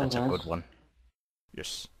 That's a Sounds good one.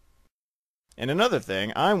 Yes. And another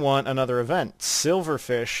thing, I want another event,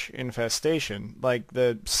 Silverfish Infestation. Like,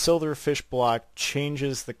 the silverfish block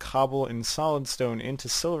changes the cobble in solid stone into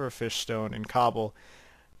silverfish stone and cobble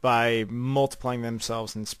by multiplying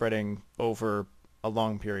themselves and spreading over a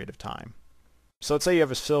long period of time. So let's say you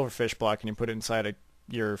have a silverfish block and you put it inside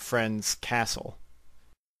your friend's castle.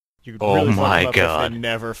 You could Oh really fuck my them up God. if they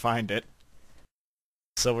never find it.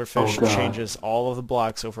 Silverfish Oh God. changes all of the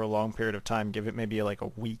blocks over a long period of time. Give it maybe like a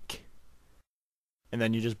week. And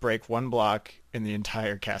then you just break one block and the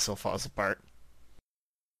entire castle falls apart.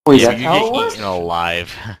 Wait, Yeah, that's you how get it works? eaten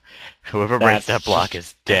alive. Whoever breaks that That's- block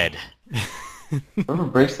is dead. Whoever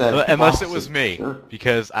breaks that Unless it box was is me, jerk.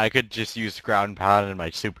 because I could just use ground pound and my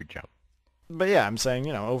super jump. But yeah, I'm saying,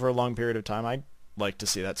 over a long period of time, I'd like to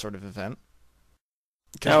see that sort of event.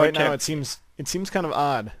 Because No, right now Tim. it seems kind of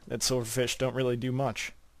odd that silverfish don't really do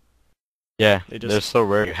much. Yeah, They just- they're so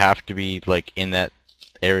rare. You have to be like in that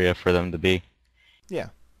area for them to be. Yeah.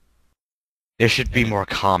 They should be more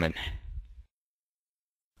common.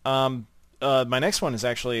 My next one is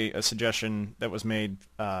actually a suggestion that was made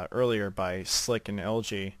earlier by Slick and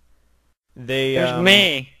LG. They There's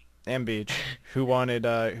me! and Beach, who wanted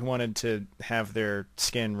to have their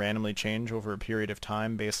skin randomly change over a period of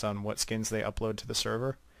time based on what skins they upload to the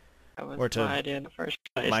server. That was or to my idea in the first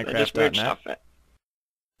place. I just Minecraft.net. weird stuff it.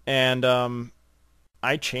 And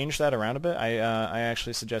I changed that around a bit. I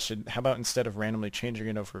actually suggested, how about instead of randomly changing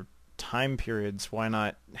it over time periods, why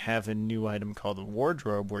not have a new item called a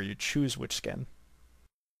wardrobe where you choose which skin?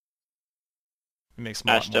 makes a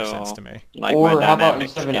I lot more sense still to me. like Or my how about dynamic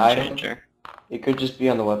instead of an skin item? changer. It could just be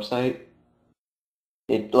on the website.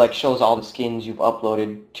 It like shows all the skins you've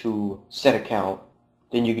uploaded to said account.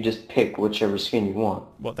 Then you can just pick whichever skin you want.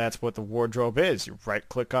 Well, that's what the wardrobe is. You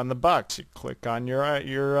right-click on the box, you click on your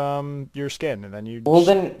skin, and then you. Well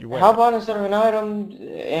then, you wear how it. about instead of an item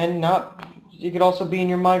and not, you could also be in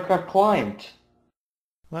your Minecraft client.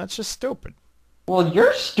 Well, that's just stupid. Well,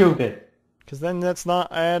 you're stupid. Because then that's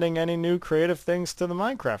not adding any new creative things to the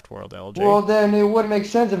Minecraft world, LJ. Well, then it wouldn't make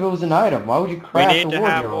sense if it was an item. Why would you We craft need a to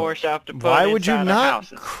have wardrobe? more stuff to put Why would you inside our not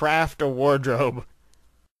houses. craft a wardrobe?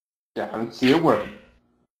 Yeah, I don't see it working.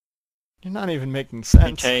 You're not even making You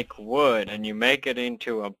sense. take wood and you make it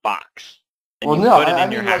into a box. And Well, you no, put it I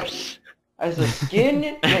in your mean, like, house. as a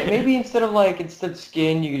skin, maybe instead of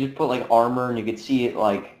skin, you could just put like armor and you could see it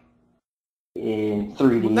like in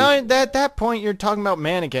 3D. Well, now at that point, you're talking about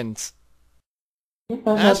mannequins.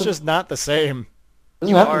 That's just not the same.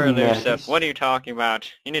 Doesn't You have to are be elusive. mannequins. What are you talking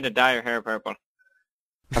about? You need to dye your hair purple.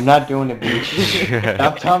 I'm not doing it, bitch.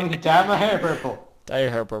 Stop telling me to dye my hair purple. Dye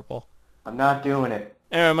your hair purple. I'm not doing it.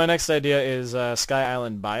 Anyway, my next idea is Sky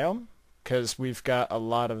Island biome, because we've got a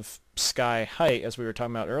lot of sky height, as we were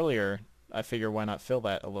talking about earlier. I figure why not fill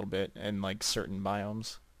that a little bit in like certain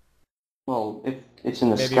biomes. Well, if it's in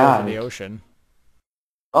the Maybe sky. over the ocean,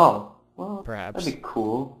 Oh, well, perhaps. that'd be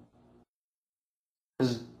cool.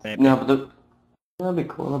 'Cause- Maybe. No, but that'd be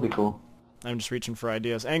cool. That'd be cool. I'm just reaching for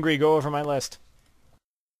ideas. Angry, go over my list.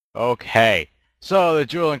 Okay. So the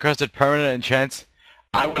jewel encrusted permanent enchants,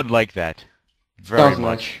 I would like that very Sounds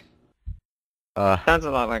much. Sounds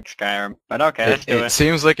a lot like Skyrim, but okay, let's do It it.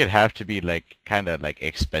 seems like it'd have to be like kind of like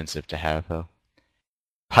expensive to have though.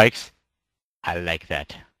 Pikes, I like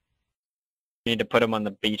that. You need to put them on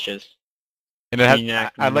the beaches. And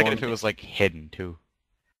Enact I'd like it if it Normandy. was like hidden too.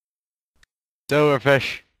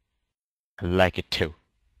 Silverfish, I like it too.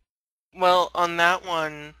 Well, on that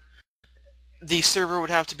one, the server would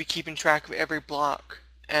have to be keeping track of every block.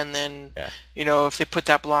 And then, Yeah. you know, if they put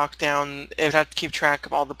that block down, it would have to keep track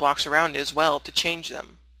of all the blocks around it as well to change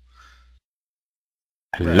them.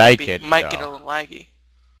 I like Be- it. might get a though. little laggy.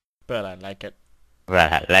 But I like it.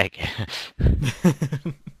 Well, I like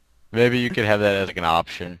it. Maybe you could have that as like an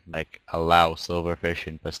option, like allow silverfish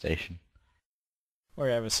infestation. Or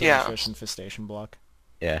you have a Yeah. silverfish infestation block.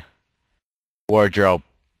 Yeah. Wardrobe.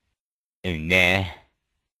 Nah,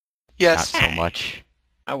 Yes. not so much.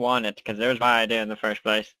 I want it, because it was my idea in the first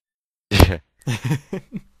place. I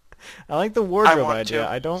like the wardrobe want idea. to.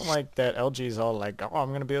 I don't like that LG's all like, oh,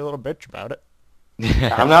 I'm gonna be a little bitch about it.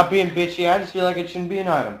 I'm not being bitchy. I just feel like it shouldn't be an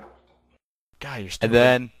item. God, you're And stupid.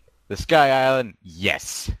 then the Sky Island,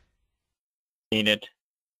 yes. Need it.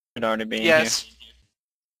 Should already be Yes. in here.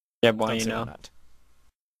 Jeb, why Don't you say know? that.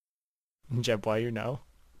 Jeb, why you know?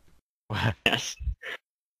 Yes.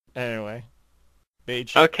 Anyway.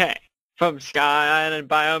 Beach. Okay. From Sky Island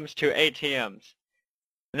biomes to ATMs.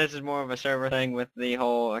 And this is more of a server thing with the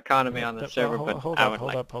whole economy on the server, but hold I up, would hold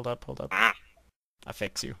like... up, hold up, hold up. Ah. I'll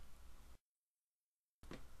fix you.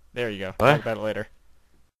 There you go. What? Talk about it later.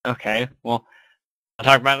 Okay, well, I'll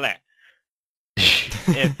talk about it later.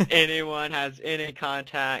 If anyone has any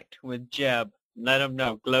contact with Jeb, let them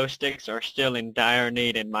know glow sticks are still in dire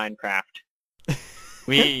need in Minecraft.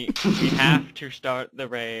 We have to start the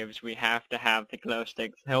raves. We have to have the glow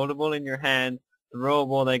sticks holdable in your hand,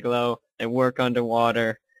 throwable. They glow. They work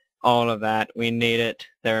underwater. All of that. We need it.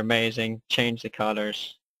 They're amazing. Change the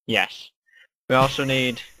colors. Yes. We also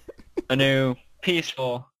need a new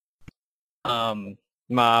peaceful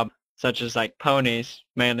mob, such as like ponies,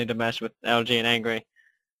 mainly to mess with LG and Angry.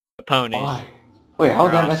 The ponies. Why? Wait, how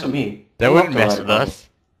would They're that mess awesome. with me? That I wouldn't love mess to with ride a us.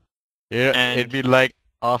 Yeah, And- it'd be like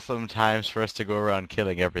awesome times for us to go around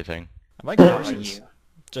killing everything. I like horses.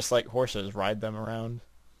 Just like horses, ride them around.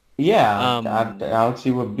 pony. Yeah, I Um, don't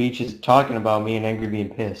see what Beach is talking about. Me and Angry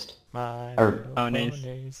being pissed. My Or- little Ponies.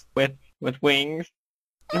 ponies. with wings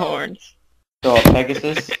and horns. So a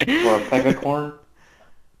Pegasus or a Pegacorn?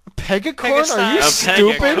 Pegacorn? Are you A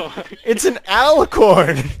stupid? pegacorn. It's an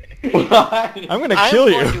alicorn! What? I'm gonna I'm kill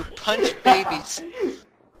going you. to punch babies.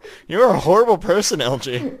 You're a horrible person,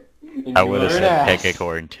 LG. I would have You're said an ass.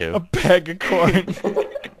 Pegacorn A too. pegacorn.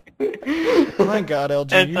 Oh my god,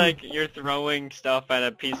 LG. It's you- like you're throwing stuff at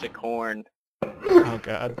a piece of corn. Oh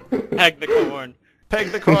god. Peg the corn.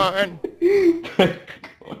 Peg the corn!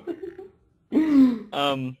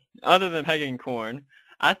 Other than pegging corn,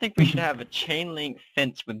 I think we should have a chain link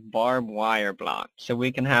fence with barbed wire blocks, so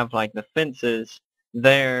we can have like the fences.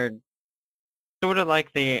 They're sort of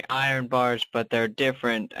like the iron bars, but they're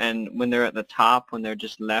different. And when they're at the top, when they're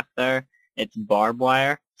just left there, it's barbed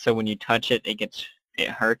wire. So when you touch it, it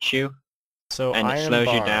hurts you. So and it iron slows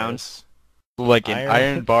bars. you down. Like an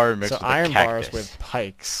iron bar mixed So with a iron cactus. bars with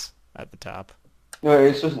pikes at the top. No,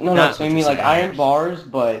 it's just no. That's So what you you're mean like saying. iron bars,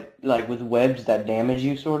 but like with webs that damage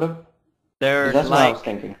you, sort of? 'Cause They're that's what I was like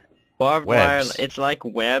thinking. barbed wire. Webs. It's like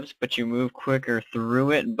webs, but you move quicker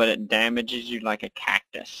through it, but it damages you like a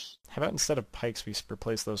cactus. How about instead of pikes, we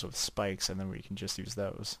replace those with spikes, and then we can just use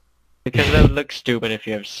those? Because that would look stupid if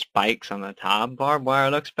you have spikes on the top. Barbed wire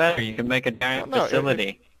looks better. You can make a giant No,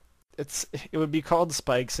 facility. It would be called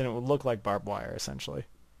spikes, and it would look like barbed wire, essentially.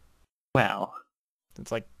 Well,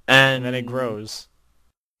 It's like, and and then it grows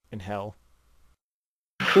in hell.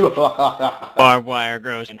 Barbed wire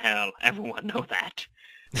grows in hell. Everyone know that.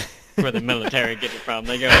 Where the military get it from.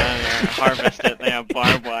 They go down there and harvest it. They have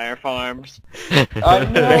barbed wire farms. I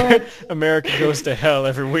know it. America goes to hell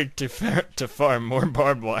every week to farm more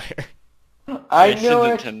barbed wire. I They know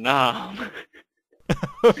send it. to Nam.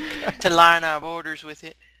 To line our borders with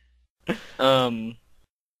it. And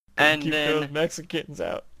Keep those then Mexicans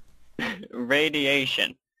out.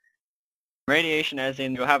 radiation. Radiation as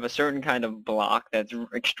in you'll have a certain kind of block that's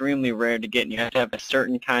extremely rare to get, and you have to have a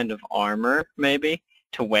certain kind of armor, maybe,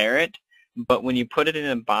 to wear it. But when you put it in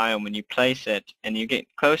a biome, when you place it, and you get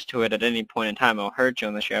close to it at any point in time, it'll hurt you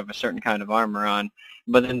unless you have a certain kind of armor on.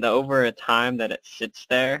 But then over a time that it sits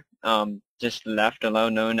there, just left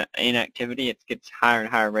alone, no inactivity, it gets higher and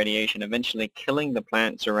higher radiation, eventually killing the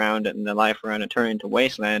plants around it and the life around it, turning into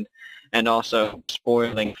wasteland, and also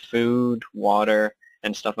spoiling food, water,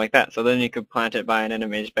 and stuff like that. So then you could plant it by an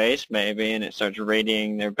enemy's base, maybe, and it starts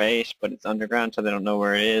radiating their base, but it's underground, so they don't know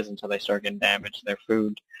where it is until they start getting damaged. Their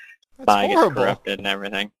food supply That's gets horrible. corrupted and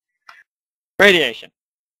everything. Radiation.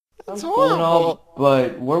 That's Sounds cool and all, horrible.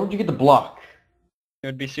 but where would you get the block? It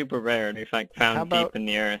would be super rare. It'd be like found How about- deep in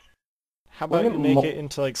the earth. How about Wouldn't you it make mo- it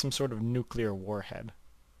into like some sort of nuclear warhead?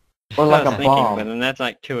 Or like I was a thinking, bomb? but then that's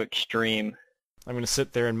like too extreme. I'm gonna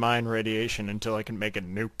sit there and mine radiation until I can make a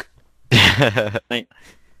nuke.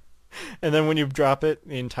 And then when you drop it,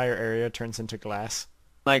 the entire area turns into glass.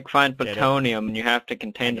 Like find Get it. plutonium, and you have to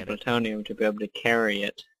contain the get it. plutonium to be able to carry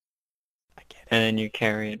it. I get it. And then you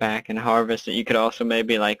carry it back and harvest it. You could also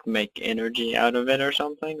maybe like make energy out of it or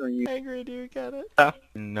something, or you. Angry, do you get it?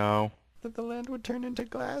 No. That the land would turn into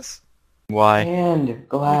glass? Why? And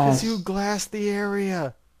glass. Because you glass the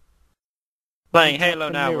area. Playing drop Halo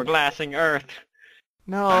the now, we're nuke. glassing Earth.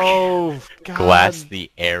 No, God. Glass the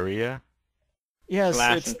area? Yes,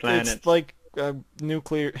 glass it's and planets. it's like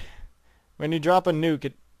nuclear. When you drop a nuke,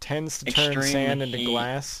 it tends to turn Extreme sand into heat.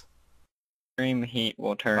 glass. Extreme heat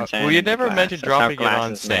will turn sand Well, you into never glass. mentioned That's how dropping it glass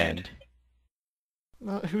on is made.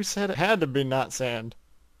 sand. Who said it had to be not sand?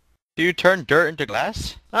 Do you turn dirt into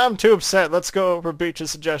glass? I'm too upset. Let's go over Beach's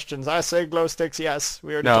suggestions. I say glow sticks, yes.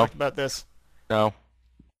 We already No. talked about this. No.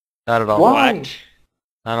 Not at all. Why? What?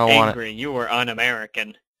 I don't want it. Angry, you were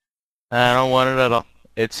un-American. I don't want it at all.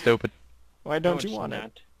 It's stupid. Why don't No, you it's want not.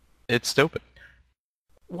 it? It's stupid.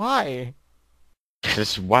 Why?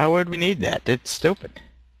 'Cause why would we need that? It's stupid.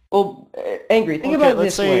 Well, Angry, think Okay, about it let's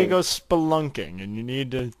this say way. you go spelunking and you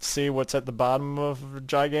need to see what's at the bottom of a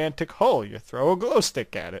gigantic hole. You throw a glow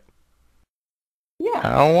stick at it. Yeah. I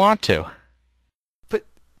don't want to.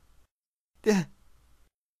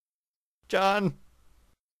 John.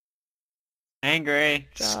 Angry.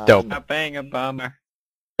 John. Stupid. Stop being a bummer.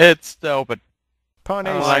 It's stupid. I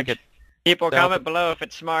Ponies. don't like it. People Stupid. comment below if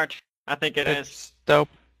it's smart. I think it It's is.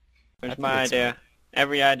 stupid. I It's think my it's idea.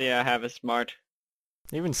 Every idea I have is smart.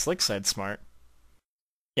 Even Slick said smart.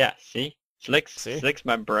 Yeah, see? Slick's See? Slick's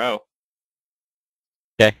my bro.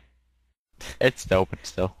 It's stupid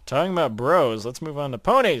still. Talking about bros, let's move on to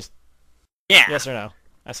ponies. Yeah. Yes or no?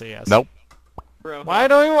 I say yes. Nope. Bro. Why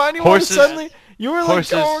do you want Horses- to suddenly? You were like,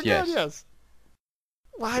 horses, oh god, yes. yes.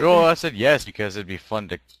 Why? Well, I said yes because it'd be fun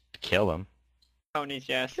to kill them. Ponies,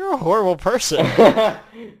 yes. You're a horrible person.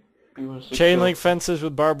 You wanna switch Chain to- link fences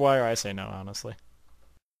with barbed wire. I say no, honestly.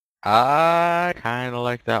 I kind of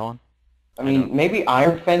like that one. I mean, maybe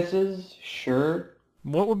iron fences, sure.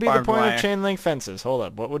 What would be Barbed the point wire. of chain link fences? Hold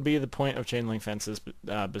up. What would be the point of chain link fences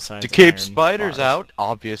besides To keep iron spiders bars? out,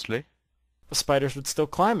 obviously. The spiders would still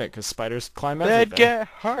climb it because spiders climb They'd everything. get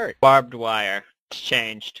hurt. Barbed wire. It's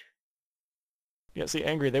changed. Yeah, see,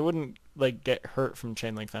 angry. They wouldn't like get hurt from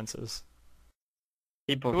chain link fences.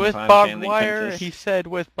 People can With climb barbed chain link wire, fences. he said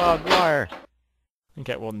with barbed wire.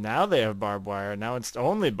 Okay, well now they have barbed wire. Now it's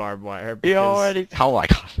only barbed wire. He Because... already... Oh my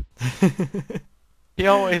god. He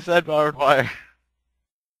always said barbed wire.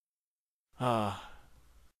 Ah.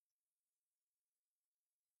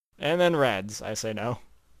 And then reds. I say no.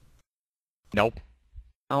 Nope.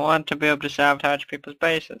 I want to be able to sabotage people's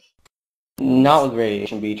bases. Not with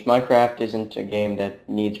Radiation Beach. Minecraft isn't a game that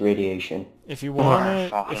needs radiation. If you Or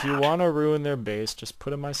wanna ruin their base, just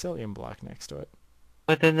put a mycelium block next to it.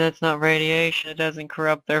 But then that's not radiation. It doesn't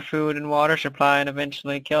corrupt their food and water supply and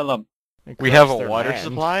eventually kill them. It We have a corrupts their water land.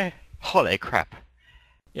 supply? Holy crap.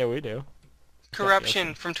 Yeah, we do.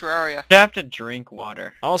 Corruption from Terraria. You have to drink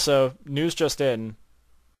water. Also, news just in.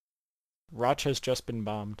 Roch has just been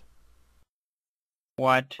bombed.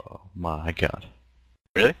 What? Oh my god.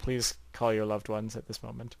 Really? Please call your loved ones at this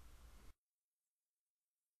moment.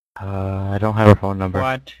 I don't have a phone number.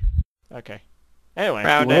 What? Okay. Anyway,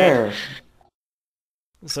 Round Where?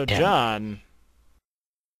 so Damn. John,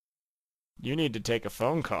 you need to take a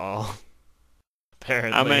phone call.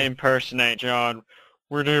 Apparently. I'm gonna impersonate John.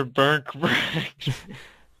 We're near bank break.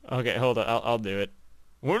 Okay, hold on. I'll do it.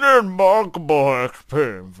 We're in Markable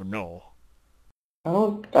XP for no. I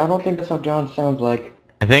don't think that's how John sounds like.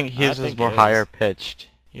 I think his is think more it is. higher pitched.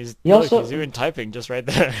 He's He look, also- he's doing typing just right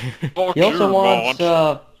there. He also wants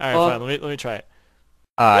All right, fuck- fine. Let me try it.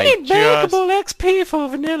 I We need just bankable XP for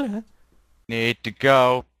vanilla. need to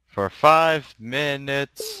go for 5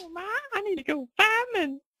 minutes. I need to go 5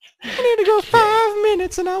 minutes. I need to go 5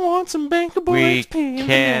 minutes and I want some bankable We XP and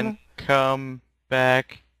can vanilla. come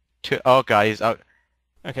back to... Oh god, he's out.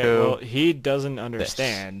 Okay, to well, he doesn't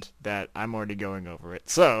understand that I'm already going over it.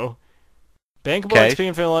 So, bankable Okay. XP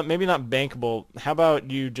and vanilla, maybe not bankable. How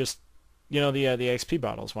about you just, the XP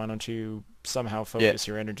bottles? Why don't you somehow focus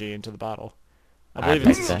your energy into the bottle? I I believe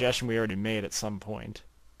it's a think that- suggestion we already made at some point.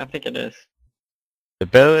 I think it is. The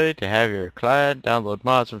ability to have your client download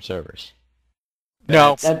mods from servers.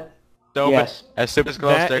 No. That, Stupid. yes. As stupid as glow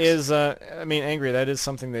That sticks. is, I mean, Angry, that is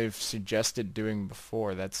something they've suggested doing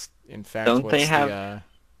before. That's, in fact, Don't what's they have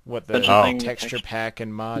what such the a thing with texture texture- pack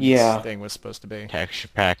and mods Yeah. thing was supposed to be. Texture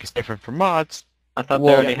pack is different from mods. I thought Well,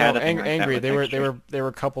 they already Yeah, had no, a thing like that Angry, with they textures.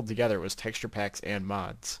 were coupled together. It was texture packs and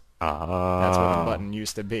mods. That's what the button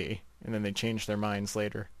used to be, and then they changed their minds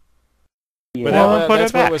later. Yeah. But Well, put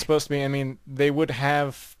that's it what it back. was supposed to be. I mean, they would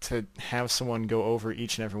have to have someone go over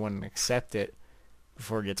each and every one and accept it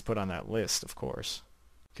before it gets put on that list, of course.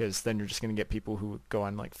 Because then you're just going to get people who go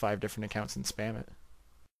on like 5 different accounts and spam it.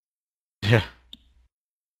 Yeah.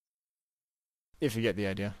 If you get the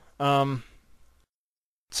idea.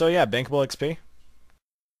 So yeah, bankable XP.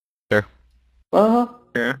 Uh-huh.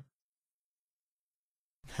 Sure.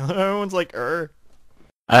 Everyone's like, I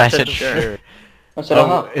said said sure. sure. I said, Oh,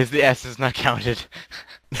 uh-huh. is the S is not counted.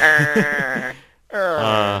 Err.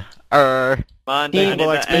 Uh, Come on, I need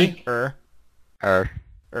Bankable that. XP.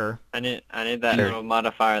 I need that Sure. little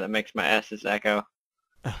modifier that makes my S's echo.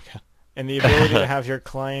 Okay. And the ability to have your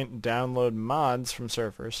client download mods from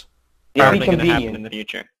servers. It'd Probably be gonna happen in convenient. the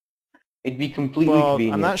future. It'd be completely Well,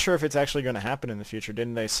 convenient. I'm not sure if it's actually going to happen in the future.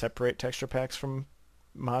 Didn't they separate texture packs from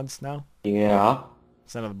mods now? Yeah.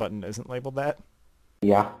 So now the button isn't labeled that.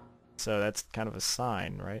 Yeah. So that's kind of a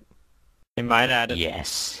sign, right? They might add it.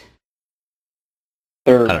 yes.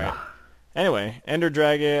 Third. I don't know. Anyway, Ender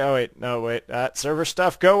Dragon. Oh wait, no wait. Server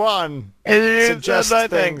stuff. Go on. It Suggest is, I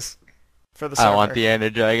think. things for the server. I want the Ender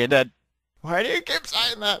Dragon dead. Why do you keep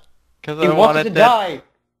saying that? Because He I wants want it it to dead. die.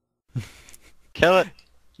 Kill it.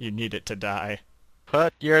 You need it to die.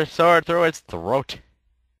 Put your sword through its throat.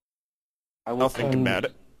 I will I'll think about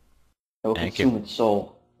it. I will Thank consume its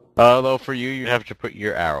soul. Although for you, you'd have to put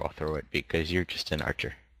your arrow through it because you're just an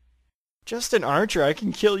archer. Just an archer. I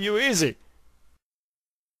can kill you easy.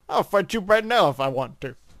 I'll fight you right now if I want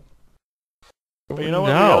to. But you know what?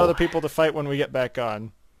 We got other people to fight when we get back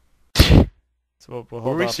on. So we'll hold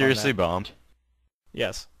Were we off on seriously that. bombed?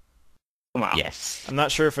 Yes. Come on. Yes. I'm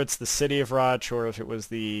not sure if it's the city of Roch or if it was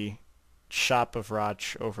the shop of Roch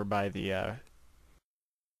over by the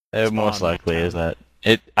It most Spawn likely town. is that.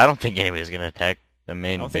 I don't think anybody's gonna attack the I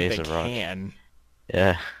main don't think base they of Rock. can,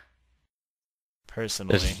 Yeah.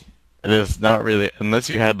 personally. It is not really unless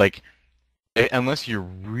you had unless you're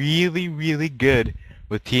really, really good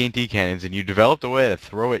with TNT cannons and you developed a way to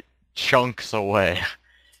throw it chunks away.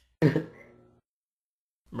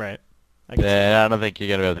 Right. I guess. Then I don't think you're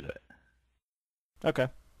gonna be able to do it. Okay.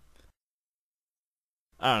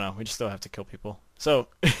 I don't know. We just still have to kill people. So,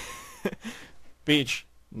 Beach,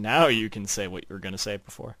 now you can say what you were going to say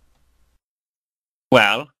before.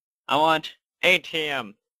 Well, I want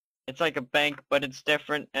ATM. It's like a bank, but it's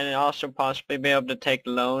different, and it also possibly be able to take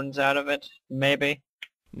loans out of it, maybe.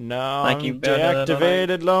 No, Like you build a little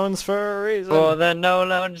deactivated loans for a reason. For the no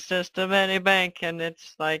loan system, any bank, and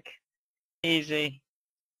it's like easy.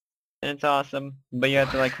 And it's awesome, but you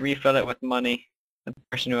have to like refill it with money. The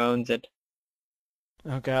person who owns it.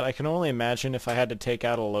 Oh god, I can only imagine if I had to take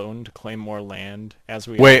out a loan to claim more land, as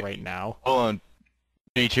we Wait. are right now. Hold on.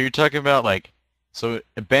 You're talking about like, so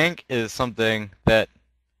a bank is something that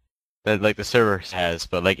like the server has,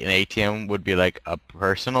 but like an ATM would be like a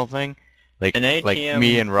personal thing. Like An like ATM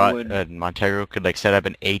me and Rod would and Montego could like set up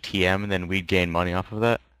an ATM and then we'd gain money off of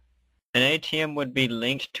that. an ATM would be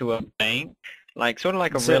linked to a bank, like sort of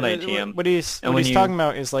like a So, real ATM. what he's And what when he's you- talking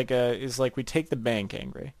about is like we take the bank,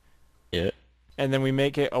 Angry, Yeah. and then we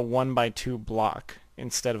make it a 1x2 block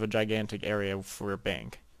instead of a gigantic area for a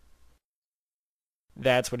bank.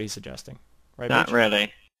 That's what he's suggesting, right? Not Mitch?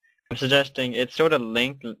 really. I'm suggesting it's sort of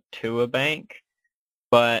linked to a bank,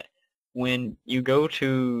 but when you go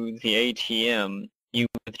to the ATM, you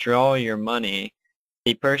withdraw your money.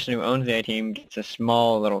 The person who owns the ATM gets a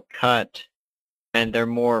small little cut, and they're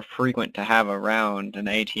more frequent to have around an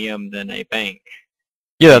ATM than a bank.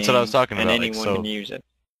 Yeah, that's what I was talking And about. Like, anyone can use it.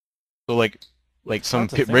 so like some I'll have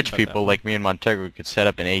to think rich about people that. like me and Montego could set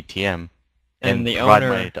up an ATM and And the provide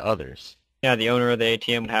owner- money to others. Yeah, the owner of the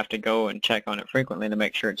ATM would have to go and check on it frequently to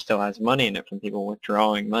make sure it still has money in it from people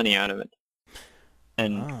withdrawing money out of it.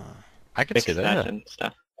 And Ah. I could fix see that that. and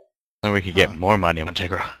stuff. Then we could get Huh. more money,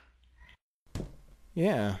 Montego.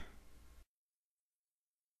 Yeah.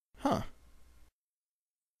 Huh.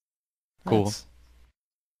 Cool. That's-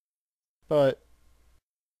 But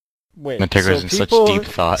wait, Montego's so in such people, deep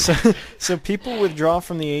thought. so people withdraw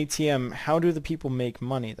from the ATM. How do the people make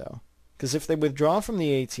money though? Because if they withdraw from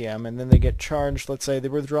the ATM and then they get charged, let's say they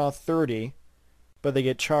withdraw 30, but they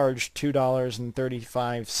get charged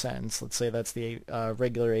 $2.35. Let's say that's the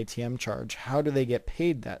regular ATM charge. How do they get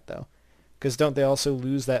paid that though? Because don't they also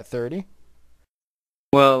lose that 30?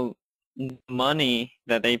 Well, money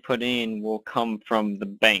that they put in will come from the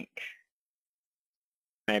bank.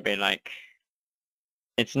 Maybe like,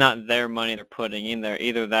 it's not their money they're putting in there.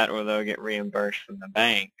 Either that or they'll get reimbursed from the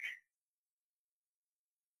bank.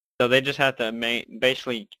 So they just have to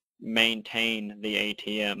basically maintain the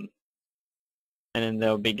ATM. And then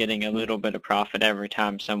they'll be getting a little bit of profit every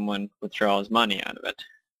time someone withdraws money out of it.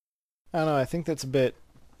 I don't know. I think that's a bit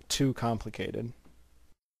too complicated.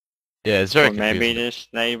 Yeah, it's very Or maybe confusing. just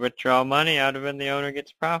they withdraw money out of it and the owner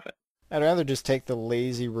gets profit. I'd rather just take the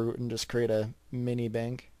lazy route and just create a mini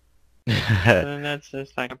bank. And then that's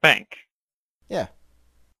just like a bank. Yeah,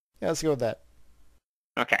 let's go with that.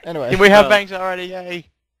 Okay. Anyway, we have Well- banks already, yay!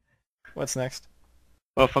 what's next?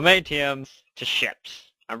 Well, from ATMs to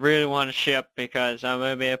ships. I really want a ship because I'm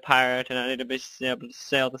going to be a pirate and I need to be able to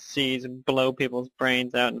sail the seas and blow people's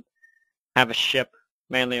brains out and have a ship,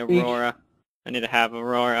 mainly Aurora. I need to have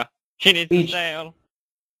Aurora. She needs to Beach. sail.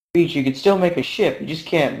 Beach, you could still make a ship. You just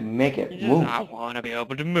can't make it move. I want to be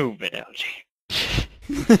able to move it,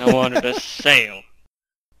 LG. I want her to sail.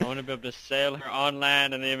 I want to be able to sail her on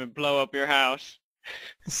land and even blow up your house.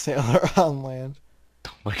 Sailor on land.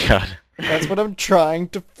 Oh my god. That's what I'm trying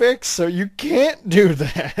to fix, so you can't do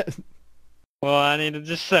that. Well, I need to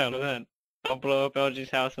just sail her then. I'll blow up LG's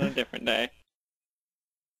house on a different day.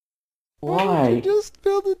 Why don't Why? you just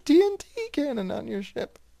build a TNT cannon on your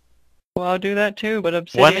ship? Well, I'll do that too, but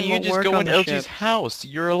Obsidian Why don't you won't just work go on in the LG's ships. house?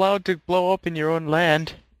 You're allowed to blow up in your own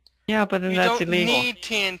land. Yeah, but then You that's don't illegal. need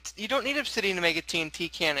TNT. You don't need obsidian to make a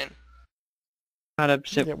TNT cannon. Not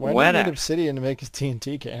obsidian. Yeah, why Wet do you need ash. obsidian to make a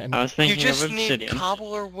TNT cannon? I was You thinking just of need obsidian. cobble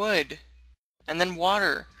or wood, and then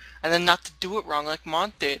water, and then not to do it wrong like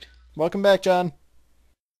Mont did. Welcome back, John.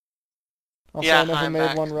 Also, Yeah, I never I'm made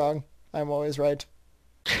back. one wrong. I'm always right.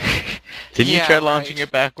 Didn't you Yeah, try launching right.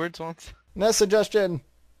 it backwards once? No suggestion.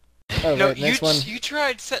 Oh, No, right, next one. you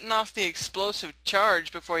tried setting off the explosive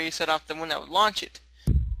charge before you set off the one that would launch it.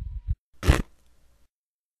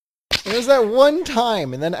 It was that one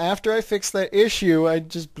time, and then after I fixed that issue, I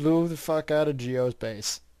just blew the fuck out of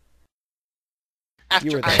Geospace.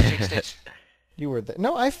 After were I there. fixed it. You were there.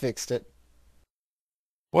 No, I fixed it.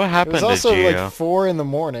 What It happened was to also Geo? like 4 in the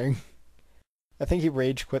morning. I think he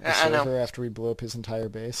rage quit the I know. server after we blew up his entire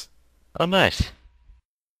base. Oh, nice.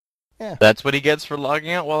 Yeah. That's what he gets for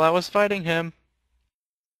logging out while I was fighting him.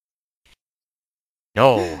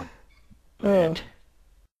 No. Oh. I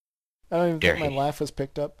don't even Dare think my he. laugh was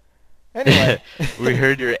picked up. Anyway. We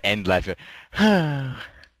heard your end laugh.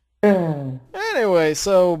 Anyway,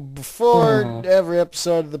 so before Hmm. every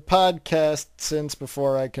episode of the podcast, since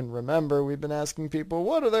before I can remember, we've been asking people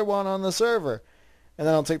what do they want on the server? And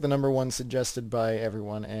then I'll take the number one suggested by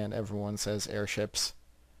everyone, and everyone says airships.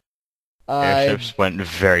 Airships went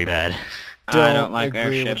very bad. I don't like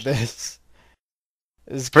agree airships. with this.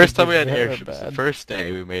 This First could time be we had very airships, the bad. first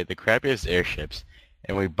day we made the crappiest airships,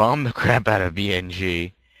 and we bombed the crap out of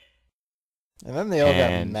BNG. And then they all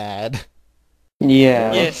got And- mad.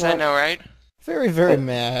 Yeah. Yes, I know, right? Very, very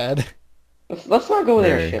mad. Let's not go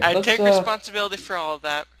there, Hey. shit. I Let's, take responsibility for all of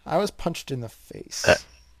that. I was punched in the face.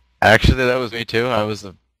 Actually, that was me too. I was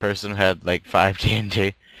the person who had like 5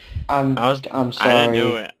 TNT. I'm I sorry. didn't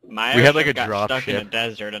do it. My We had, like, airship a got drop stuck in a ship.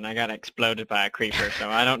 desert and I got exploded by a creeper, so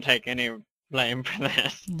I don't take any blame for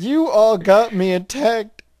this. You all got me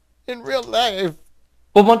attacked in real life.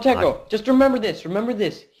 Well, Montego, just remember this. Remember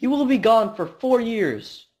this. He will be gone for 4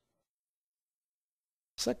 years.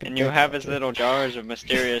 Suck a And you dick, have his LG. little jars of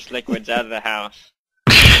mysterious liquids out of the house.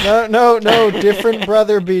 No, different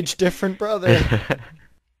brother, Beach, different brother.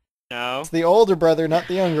 No? It's the older brother, not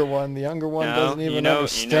the younger one. The younger one No, doesn't you even know-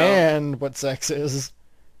 understand what sex is.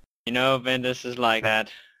 You know Ventus is like that.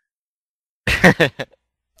 No, he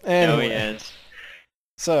Anyway, is.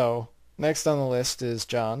 so next on the list is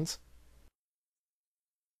John's.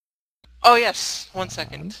 Oh yes, 1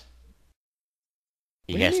 second.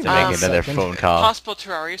 He What do you has to mean, make one another second? phone call. Possible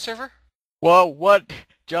Terraria server? Whoa, what?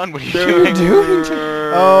 John, what are you What are you doing? doing?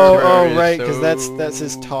 Oh, Terraria's right, because that's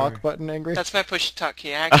his over. talk button, Angry. That's my push to talk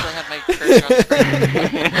key. I actually had my cursor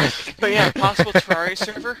on screen. But yeah, possible Terraria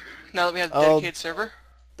server. Now that we have a I'll- dedicated server,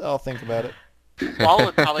 I'll think about it. Wall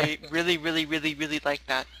would probably really like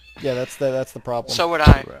that. Yeah, that's the problem. So would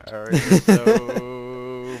I. Terraria's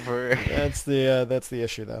over. That's the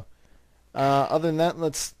issue though. Other than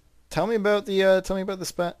that, tell me about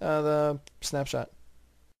the snapshot.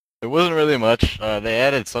 It wasn't really much. They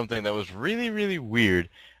added something that was really weird.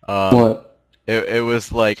 What? It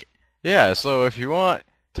was like, yeah, so if you want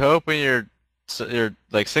to open your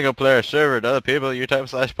like single player server to other people, you type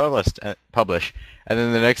 /publish, and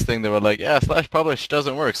then the next thing they were like, yeah, /publish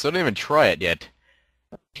doesn't work, so don't even try it yet.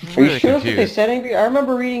 Are you sure that's what they said, Angry? I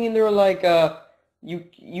remember reading and they were like,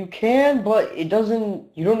 you can, but it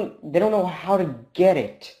doesn't. They don't know how to get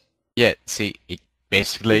it. Yeah, see,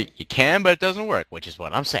 basically you can, but it doesn't work, which is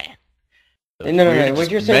what I'm saying. So it's No, weird to what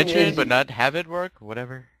just you're saying mention is- but not have it work,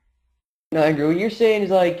 whatever. No, Andrew, what you're saying is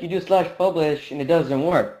like you do /publish and it doesn't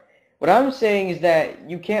work. What I'm saying is that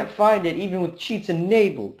you can't find it even with cheats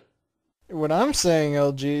enabled. What I'm saying,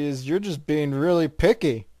 LG, is you're just being really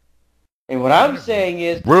picky. And what I'm saying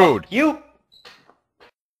is Rude. fuck you.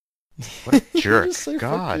 What a Did you jerk. just say fuck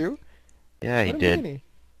God. you? Yeah, he What a did. meanie.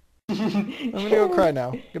 I'm gonna go cry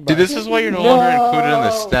now. Goodbye. See, this is why you're no longer included in the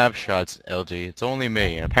No. snapshots, LG. It's only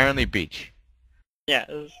me, and apparently Beach. Yeah.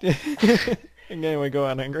 Anyway, go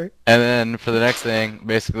on, Angry. And then for the next thing,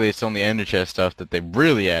 basically it's only ender chest stuff that they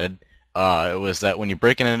really added. It was that when you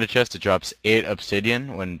break an ender chest, it drops 8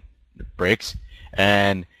 obsidian when it breaks,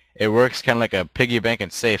 and it works kind of like a piggy bank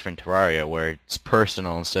and safe in Terraria, where it's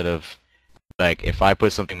personal instead of like if I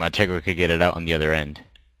put something, my Tegra could get it out on the other end.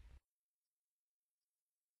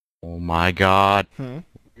 Oh my God, what are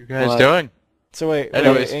you guys What? doing? So wait,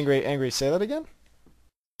 Anyways. Angry, say that again?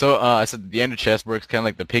 So I said the ender chest works kind of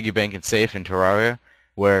like the piggy bank and safe in Terraria,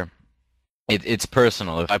 where it's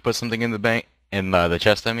personal. If I put something in the bank the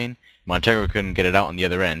chest, I mean, Montego couldn't get it out on the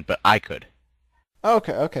other end, but I could.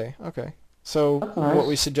 Okay. So That's nice. what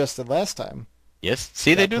we suggested last time. Yes,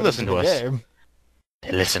 see, they got do put listen into to the us. game.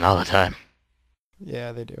 They listen all the time.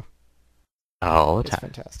 Yeah, they do. All the It's time.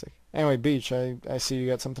 fantastic. Anyway, Beach, I see you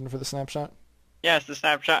got something for the snapshot. Yes, the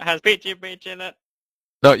snapshot has Peachy Beach in it.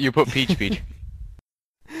 No, you put Peach Peach.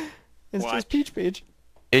 It's What? just Peach.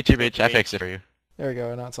 Peachy Peach, I fixed it for you. There we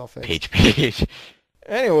go. Now it's all fixed. Peach Peach.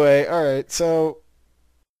 Anyway, all right. So,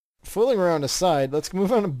 fooling around aside, let's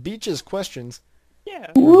move on to Beach's questions.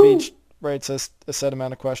 Yeah. Woo. Beach writes us a set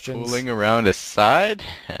amount of questions. Fooling around aside?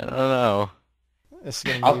 I don't know. It's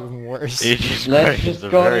gonna be I'll- even worse. Beach's Let's questions just are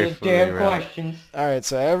go very to the fooling damn around. questions. All right.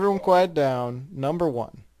 So everyone, quiet down. Number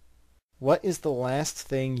 1. What is the last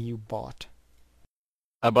thing you bought?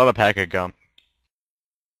 I bought a pack of gum.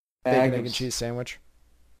 Bacon, Bag egg, of, and cheese sandwich.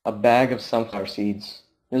 a bag of sunflower seeds.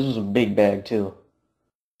 This was a big bag too.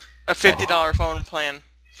 A $50 phone plan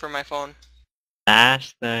for my phone.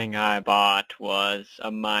 Last thing I bought was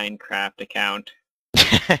a Minecraft account.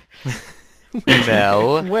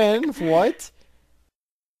 Mel. When? What?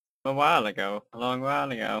 A while ago. A long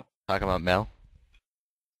while ago. Talking about Mel.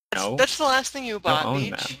 No. That's the last thing you bought, own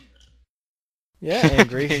Beach. that. Yeah,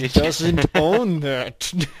 Angry. He doesn't own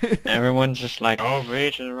that. Everyone's just like, oh,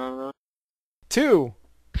 Beach is blah, blah. 2.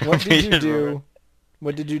 What did you Beach is do? rubber.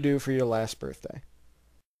 What did you do for your last birthday?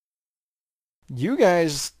 You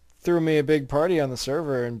guys threw me a big party on the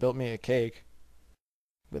server and built me a cake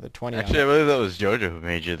with a 20 Actually, I on it. believe that was Jojo who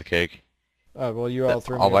made you the cake. Oh, well, you all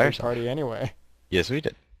threw all me by a big yourself. party anyway. Yes, we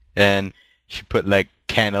did. And she put like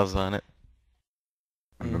candles on it.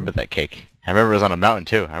 I remember that cake. I remember it was on a mountain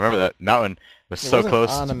too. I remember that mountain was It so wasn't close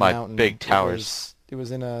on to a my mountain. big towers. It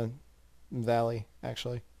was in a valley,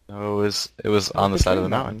 actually. No, it was on the side of the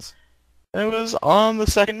Between mountain. mountains. It was on the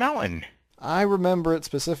second mountain. I remember it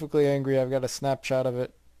specifically, Angry. I've got a snapshot of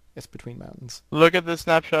it. It's between mountains. Look at the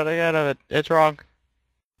snapshot I got of it. It's wrong.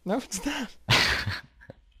 No, it's not.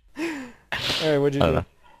 Alright, what'd you do?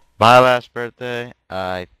 My last birthday,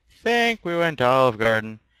 I think we went to Olive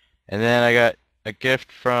Garden, and then I got a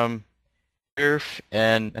gift from Irf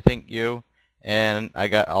and I think you, and I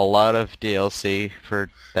got a lot of DLC for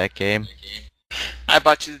that game. I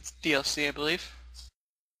bought you the DLC, I believe.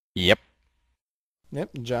 Yep, Yep,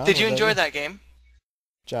 John. Did you what about enjoy that game?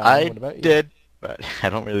 John, I what about you? did, but I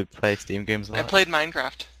don't really play Steam games a I lot. played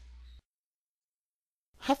Minecraft.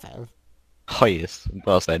 High five. Oh yes,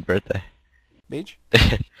 well said birthday. Beach?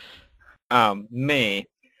 Me.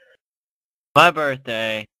 My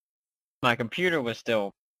birthday, my computer was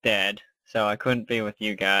still dead, so I couldn't be with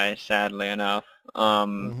you guys, sadly enough.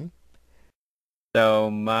 Mm-hmm. So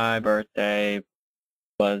my birthday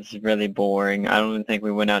was really boring. I don't even think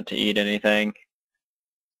we went out to eat anything.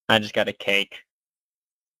 I just got a cake.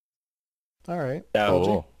 Alright.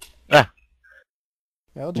 So, Oh.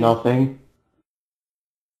 LG. Nothing.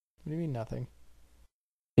 What do you mean nothing?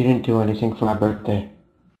 He didn't do anything for my birthday.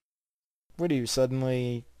 What do you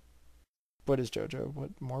suddenly... What is JoJo? What,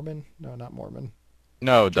 Mormon? No, not Mormon.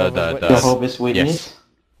 No, Jehovah's Witness. Jehovah's Witness? Yes.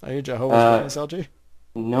 Are you Jehovah's Witness, LG?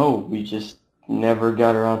 No, we just never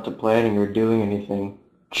got around to planning or doing anything.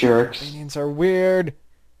 Jerks. Armenians are weird.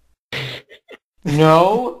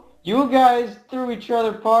 No, you guys threw each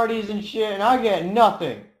other parties and shit, and I get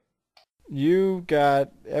nothing. You got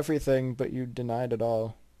everything, but you denied it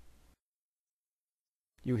all.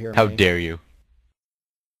 You hear How me. dare you?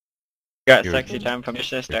 got You're- sexy time from your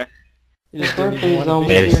sister. You just Your didn't birthday's want to only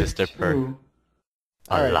be... Lady here sister per- too.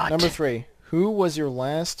 A Alright, lot. number 3. Who was the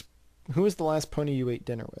last pony you ate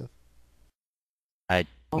dinner with?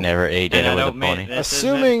 Never ate And dinner I with a don't mean pony. this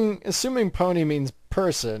isn't- Assuming pony means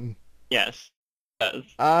person, Yes. Yes.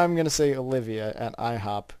 I'm gonna say Olivia at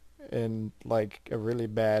IHOP in like a really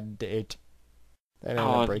bad date. That ended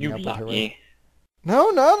up Oh, breaking you up with her. lucky.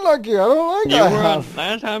 No, not lucky. I don't like You were on, IHOP.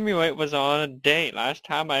 last time you ate was on a date. Last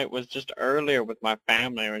time I ate was just earlier with my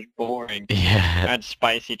family. It was boring. I Yeah. had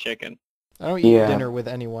spicy chicken. I don't eat Yeah. dinner with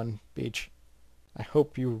anyone, Beach. I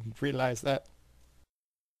hope you realize that.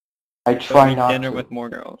 I try Eat not dinner to. with more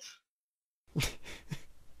girls.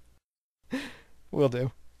 Will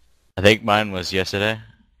do. I think mine was yesterday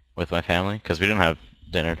with my family because we didn't have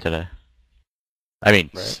dinner today. I mean,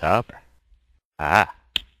 Right. supper. Ah.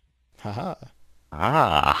 Haha.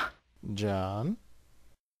 Ah. John.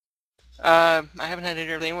 I haven't had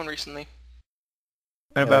dinner with anyone recently.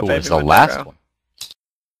 What about Who Baby was the Maduro? last one?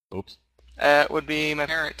 Oops. It would be my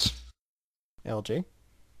parents. LG.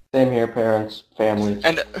 Same here, parents, families.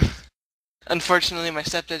 And unfortunately, my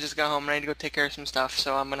stepdad just got home and I need to go take care of some stuff,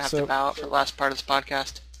 so I'm going to have So- to bow out for the last part of this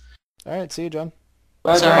podcast. Alright, see you, John.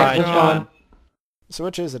 Bye, Sorry, bye, John. So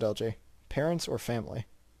which is it, LG? Parents or family?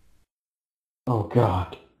 Oh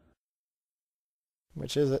God.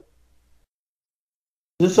 Which is it?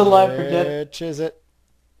 Is this a life or death? Which is it?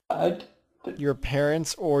 Your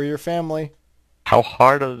parents or your family? How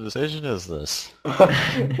hard of a decision is this?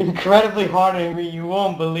 Incredibly hard on me. You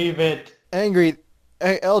won't believe it. Angry.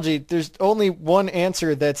 Hey, LG, there's only one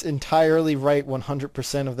answer that's entirely right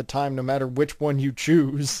 100% of the time, no matter which one you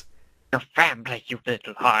choose. Your family, you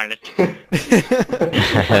little harlot.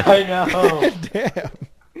 I know. Damn.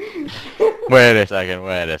 Wait a second.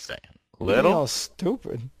 You're Little? all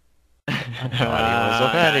stupid. Was a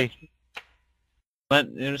petty.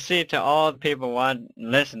 But you see, to all the people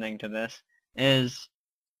listening to this, is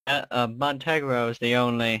Montegro is the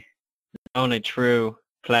only true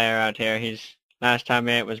player out here. Last time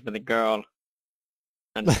he ate was with a girl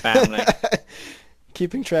and family.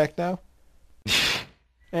 Keeping track now?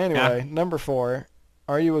 Anyway, number 4.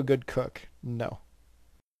 Are you a good cook? No.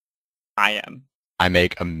 I am. I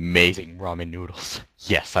make amazing ramen noodles.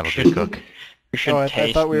 Yes, I'm a good cook. You should Oh, I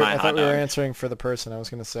taste thought we were my hot we were dog. answering for the person. I was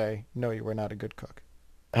going to say, no, you were not a good cook.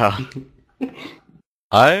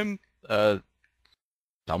 I'm a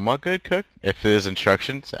somewhat good cook. If there's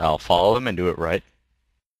instructions, I'll follow them and do it right.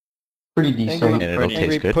 Pretty Angry, decent. And it'll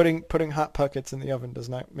angry taste good. putting hot pockets in the oven does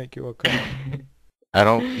not make you a cook. I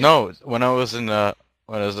don't know. When I was in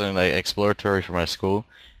like exploratory for my school,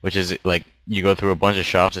 which is like you go through a bunch of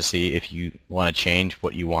shops to see if you want to change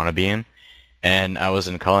what you want to be in, and I was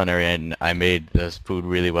in culinary and I made this food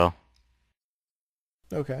really well.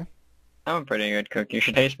 Okay. I'm a pretty good cook. You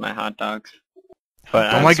should taste my hot dogs.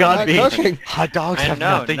 But Oh I'm my so God, not Beach. cooking. Hot dogs I have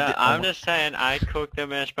know, nothing no, to... I'm just saying I cook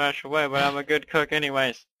them in a special way, but I'm a good cook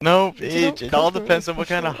anyways. No, You don't Beach. It all cook them in a depends on what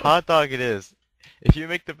kind of special way. hot dog it is. If you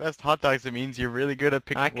make the best hot dogs, it means you're really good at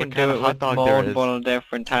picking I what can kind do of it hot with dog there is. multiple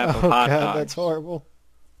different type of Oh hot god, dogs. that's horrible.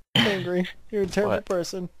 Angry. You're a terrible What?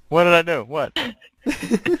 person. What did I do? What?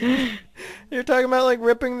 You're talking about like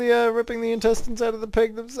ripping the intestines out of the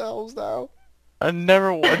pig themselves now. I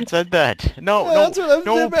never once said that. No, Yeah, no, that's what I'm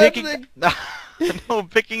no imagining. picking. No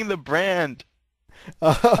picking the brand.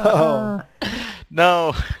 Oh,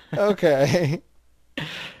 No. okay.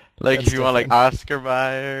 Like That's if you want like different. Oscar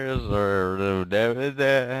Myers or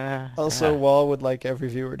Also, Wall would like every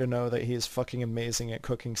viewer to know that he is fucking amazing at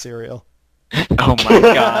cooking cereal. Oh my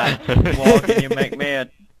god. Wall, can you make me a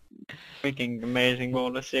freaking amazing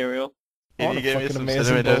bowl of cereal? I Can want you a give me fucking some amazing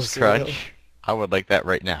Cinnamon bowl of Toast cereal. Crunch? I would like that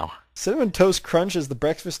right now. Cinnamon Toast Crunch is the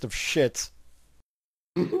breakfast of shit.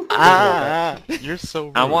 You're so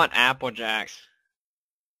rude. I want Apple Jacks.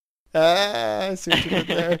 I see what you did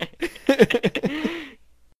there.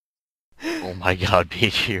 Oh my god,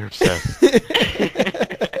 Peach, you're obsessed.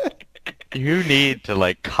 You need to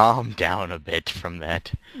like calm down a bit from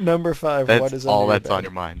that. Number 5. That's What is all under that's your on bed?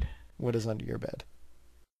 your mind. What is under your bed?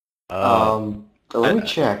 Let me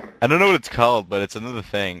check. I don't know what it's called, but it's another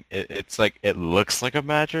thing. It's like it looks like a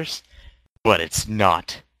mattress, but it's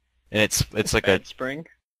not. And it's like Bed spring.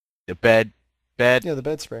 a bed Yeah, the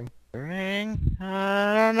bed spring. ring.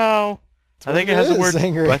 I don't know. I what think it it has the is, word.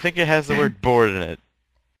 Angry. I think it has the word board in it.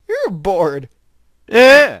 You're bored.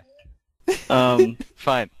 Yeah. Um,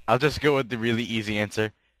 Fine. I'll just go with the really easy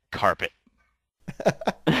answer. Carpet.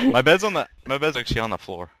 My bed's actually on the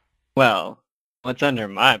floor. well, what's under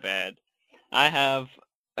my bed? I have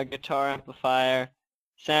a guitar amplifier,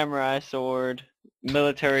 samurai sword,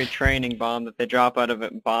 military training bomb that they drop out of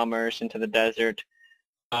it bombers into the desert,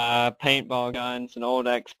 paintball guns, an old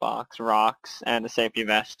Xbox, rocks, and a safety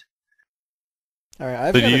vest. All right,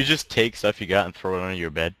 I've So got do a- you just take stuff you got and throw it under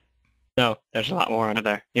your bed? No, there's a lot more under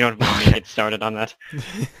there. You don't want me to get started on that.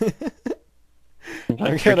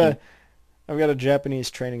 I've got a Japanese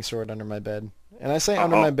training sword under my bed. And I say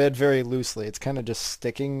under Uh-oh. my bed very loosely. It's kind of just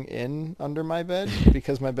sticking in under my bed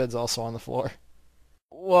because my bed's also on the floor.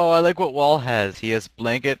 Well, I like what Wall has. He has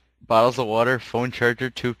blanket, bottles of water, phone charger,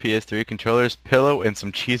 2 PS3 controllers, pillow, and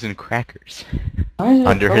some cheese and crackers. Why is it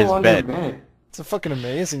Under so his under bed. It's a fucking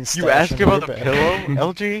amazing stash You ask under about the your bed.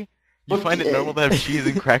 pillow, LG? You Look, find it normal to have cheese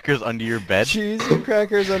and crackers under your bed? Cheese and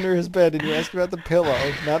crackers under his bed, and you ask about the pillow,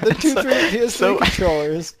 not the two PS3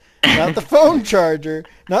 controllers, not the phone charger,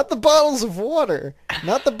 not the bottles of water,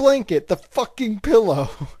 not the blanket, the fucking pillow.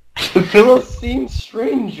 The pillow seems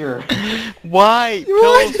stranger. Why? Why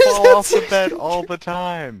Pillows does fall that off the seem bed all the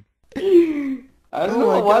time. I don't Oh know.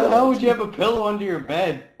 my Why the God. hell would you have a pillow under your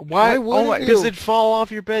bed? Why Oh wouldn't my, because you? it'd fall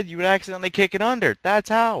off your bed. You would accidentally kick it under. That's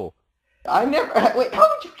how. I never. Wait, how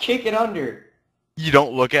would you kick it under? You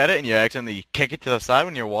don't look at it and you accidentally kick it to the side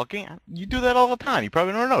when you're walking. You do that all the time. You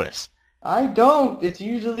probably don't notice. I don't. It's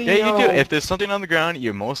usually. Yeah, you do. If there's something on the ground,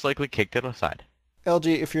 you most likely kick to the side.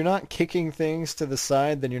 LG, if you're not kicking things to the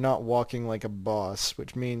side, then you're not walking like a boss,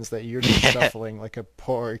 which means that you're just shuffling like a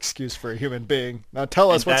poor excuse for a human being. Now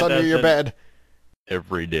tell us And what's that under your doesn't- bed.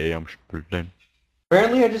 Every day I'm pretending.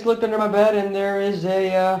 Apparently, I just looked under my bed and there is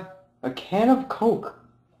a can of Coke.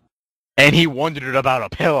 And he wondered about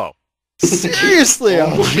a pillow. Seriously, Oh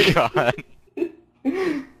LG. my god.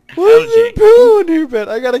 What is your LG. pillow under your bed?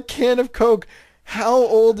 I got a can of Coke. How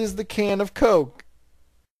old is the can of Coke?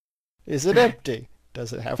 Is it empty?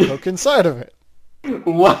 Does it have Coke inside of it?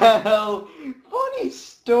 Well, funny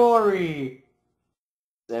story.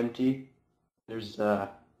 It's empty. There's a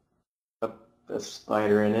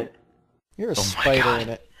spider in it. You're a Oh my spider God. in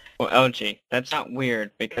it. Well, LG, that's not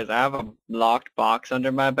weird because I have a locked box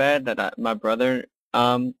under my bed that my brother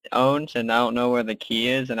owns, and I don't know where the key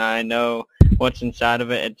is, and I know what's inside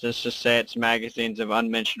of it. It just say it's magazines of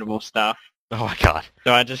unmentionable stuff. Oh my god.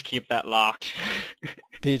 So I just keep that locked.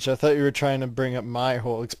 Peach, I thought you were trying to bring up my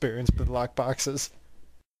whole experience with lockboxes.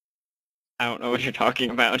 I don't know what you're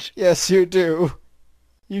talking about. Yes, you do.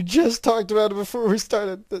 You just talked about it before we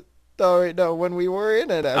started. Oh, wait, no, when we were in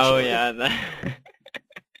it, actually. Oh yeah.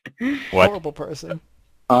 What? Horrible person.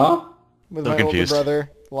 Huh? With I'm my confused. older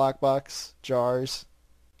brother, lockbox, jars,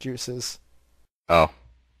 juices, Oh.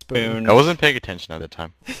 spoon. I wasn't paying attention at the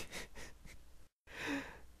time.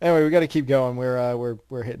 Anyway, we got to keep going.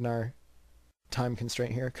 We're hitting our time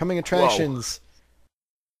constraint here. Coming attractions.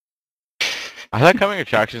 I thought coming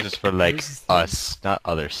attractions is for like Here's the thing. us, not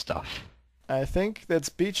other stuff. I think that's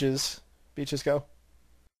beaches. Beaches go.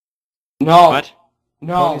 No. What?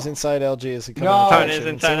 No. Ponies Inside LG is a coming No. attraction. Ponies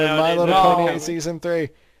Inside Same with My LG, Little no. Pony Season 3.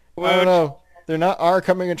 I don't know. They're not our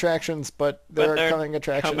coming attractions, but they're they're coming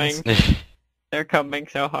attractions. coming. They're coming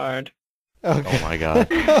so hard. Okay. Oh my god.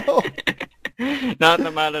 No. Not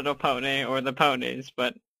the My Little Pony or the ponies,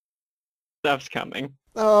 but stuff's coming.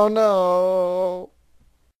 Oh no,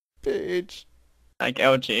 Peach. Like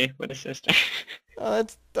LG with his sister.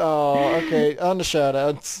 Okay. On to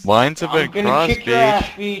shoutouts. Lines have been I'm gonna crossed, kick your ass,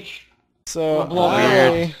 Beach. Beach. So Blow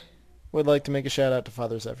my I would like to make a shout out to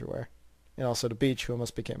fathers everywhere, and also to Beach, who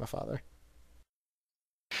almost became a father.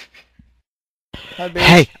 Hi, Beach.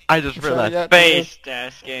 Hey, I just I'm sorry, realized. yeah. Face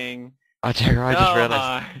tasking. I just realized.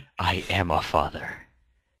 hard. I am a father.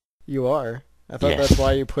 You are. I thought Yes. that's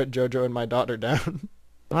why you put JoJo and my daughter down.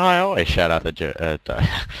 Well, I always shout out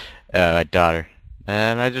my daughter,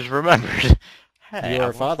 and I just remembered. Hey, You are I'm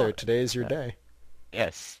a father. Today is your day.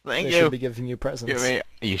 Yes, thank They you. should be giving you presents.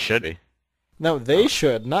 You should be. No, they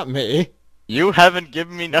should, not me. You haven't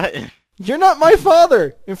given me nothing. You're not my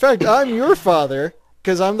father. In fact, I'm your father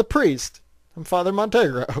because I'm the priest. I'm Father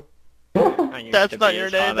Montegro. I used That's to not be your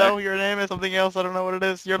his name, father. though. Your name is something else. I don't know what it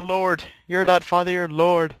is. You're Lord. You're not father. You're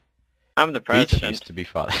Lord. I'm the Beach president. used to be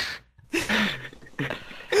father.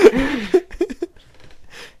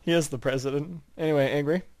 He is the president. Anyway,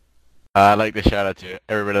 Angry. I'd like to shout out to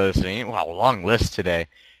everybody listening. Wow, long list today.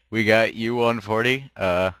 We got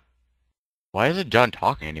U140. Why isn't John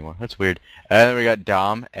talking anymore? That's weird. And then we got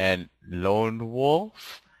Dom and Lone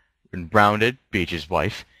Wolf and Browned, Beach's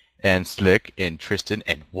wife, and Slick and Tristan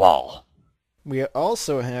and Wall. We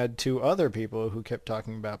also had two other people who kept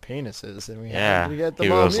talking about penises, and we Yeah, had to get them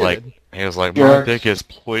he all was muted. He was like, my Jerks. dick is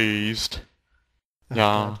pleased. Oh, Yeah.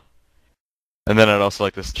 God. And then I'd also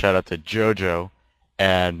like to shout out to JoJo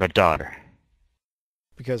and my daughter.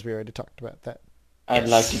 Because we already talked about that. I'd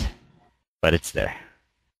like to. But it's there.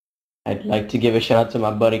 I'd like to give a shout out to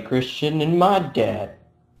my buddy Christian and my dad.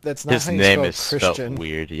 That's not His how you name spell is Christian. spelled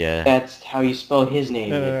weird, yeah. That's how you spell his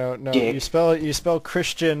name. No. Dick. You spell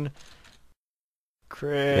Christian.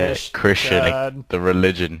 Yeah, Christian, God. the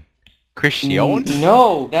religion. Christian?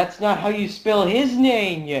 No, that's not how you spell his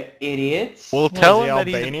name, you idiots. Well, What, tell is he him that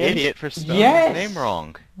he's an Albanian? idiot for spelling Yes. his name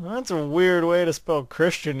wrong. Well, that's a weird way to spell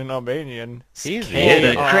Christian in Albanian. It's He's the K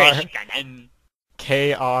idiot. R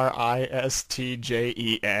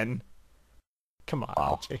Kristjen. Come on, Wow.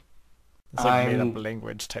 Archie. It's like I'm- made-up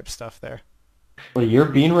language type stuff there. Well, you're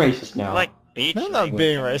being racist now. Like beach No, I'm not language.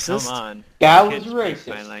 being I mean, racist. Come on. That Kids was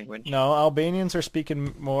speak racist. My language. No, Albanians are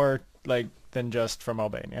speaking more like than just from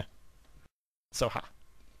Albania. So ha.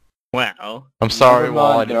 Well, I'm sorry, Never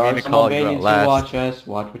Wall. I mind, didn't there mean are to some call you out Albanians who last. watch us.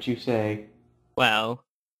 Watch what you say. I'd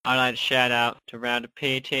like to shout out to Round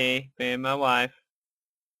PT being my wife.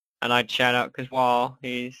 I'd like to shout out Wall,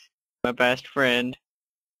 he's my best friend.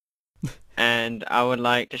 And I would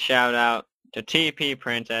like to shout out to TP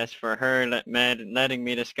Princess for her letting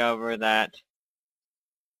me discover that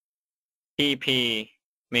TP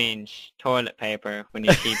means toilet paper when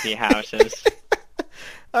you TP houses.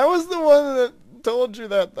 I was the one that told you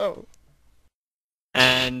that though.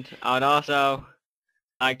 And I'd also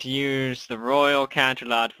like to use the royal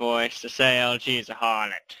Canterlot voice to say LG's a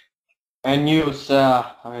harlot. And you, sir,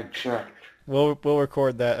 are a jerk. We'll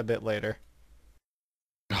record that a bit later.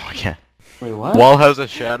 Oh, yeah. Wait, what? Wall has a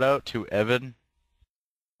shout out to Evan.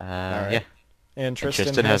 Alright. Yeah. And Tristan,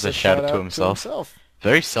 Tristan has a shout out to himself.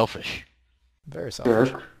 Very selfish. Very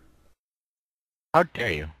selfish. Jerk. How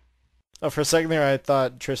dare you? Oh, for a second there, I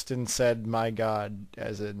thought Tristan said "my God,"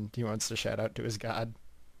 as in he wants to shout out to his God.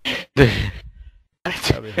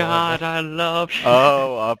 That'd be God, horrible. I love you.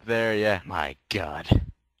 Oh, up there, yeah. My God.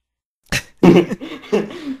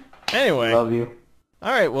 Anyway, Love you.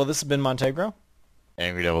 all right. Well, this has been Montegro.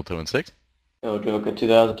 Angry Devil 2 and 6. No Joker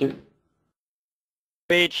 2002.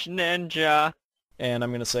 Beach Ninja. And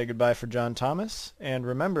I'm going to say goodbye for John Thomas. And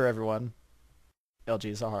remember, everyone, LG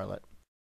is a harlot.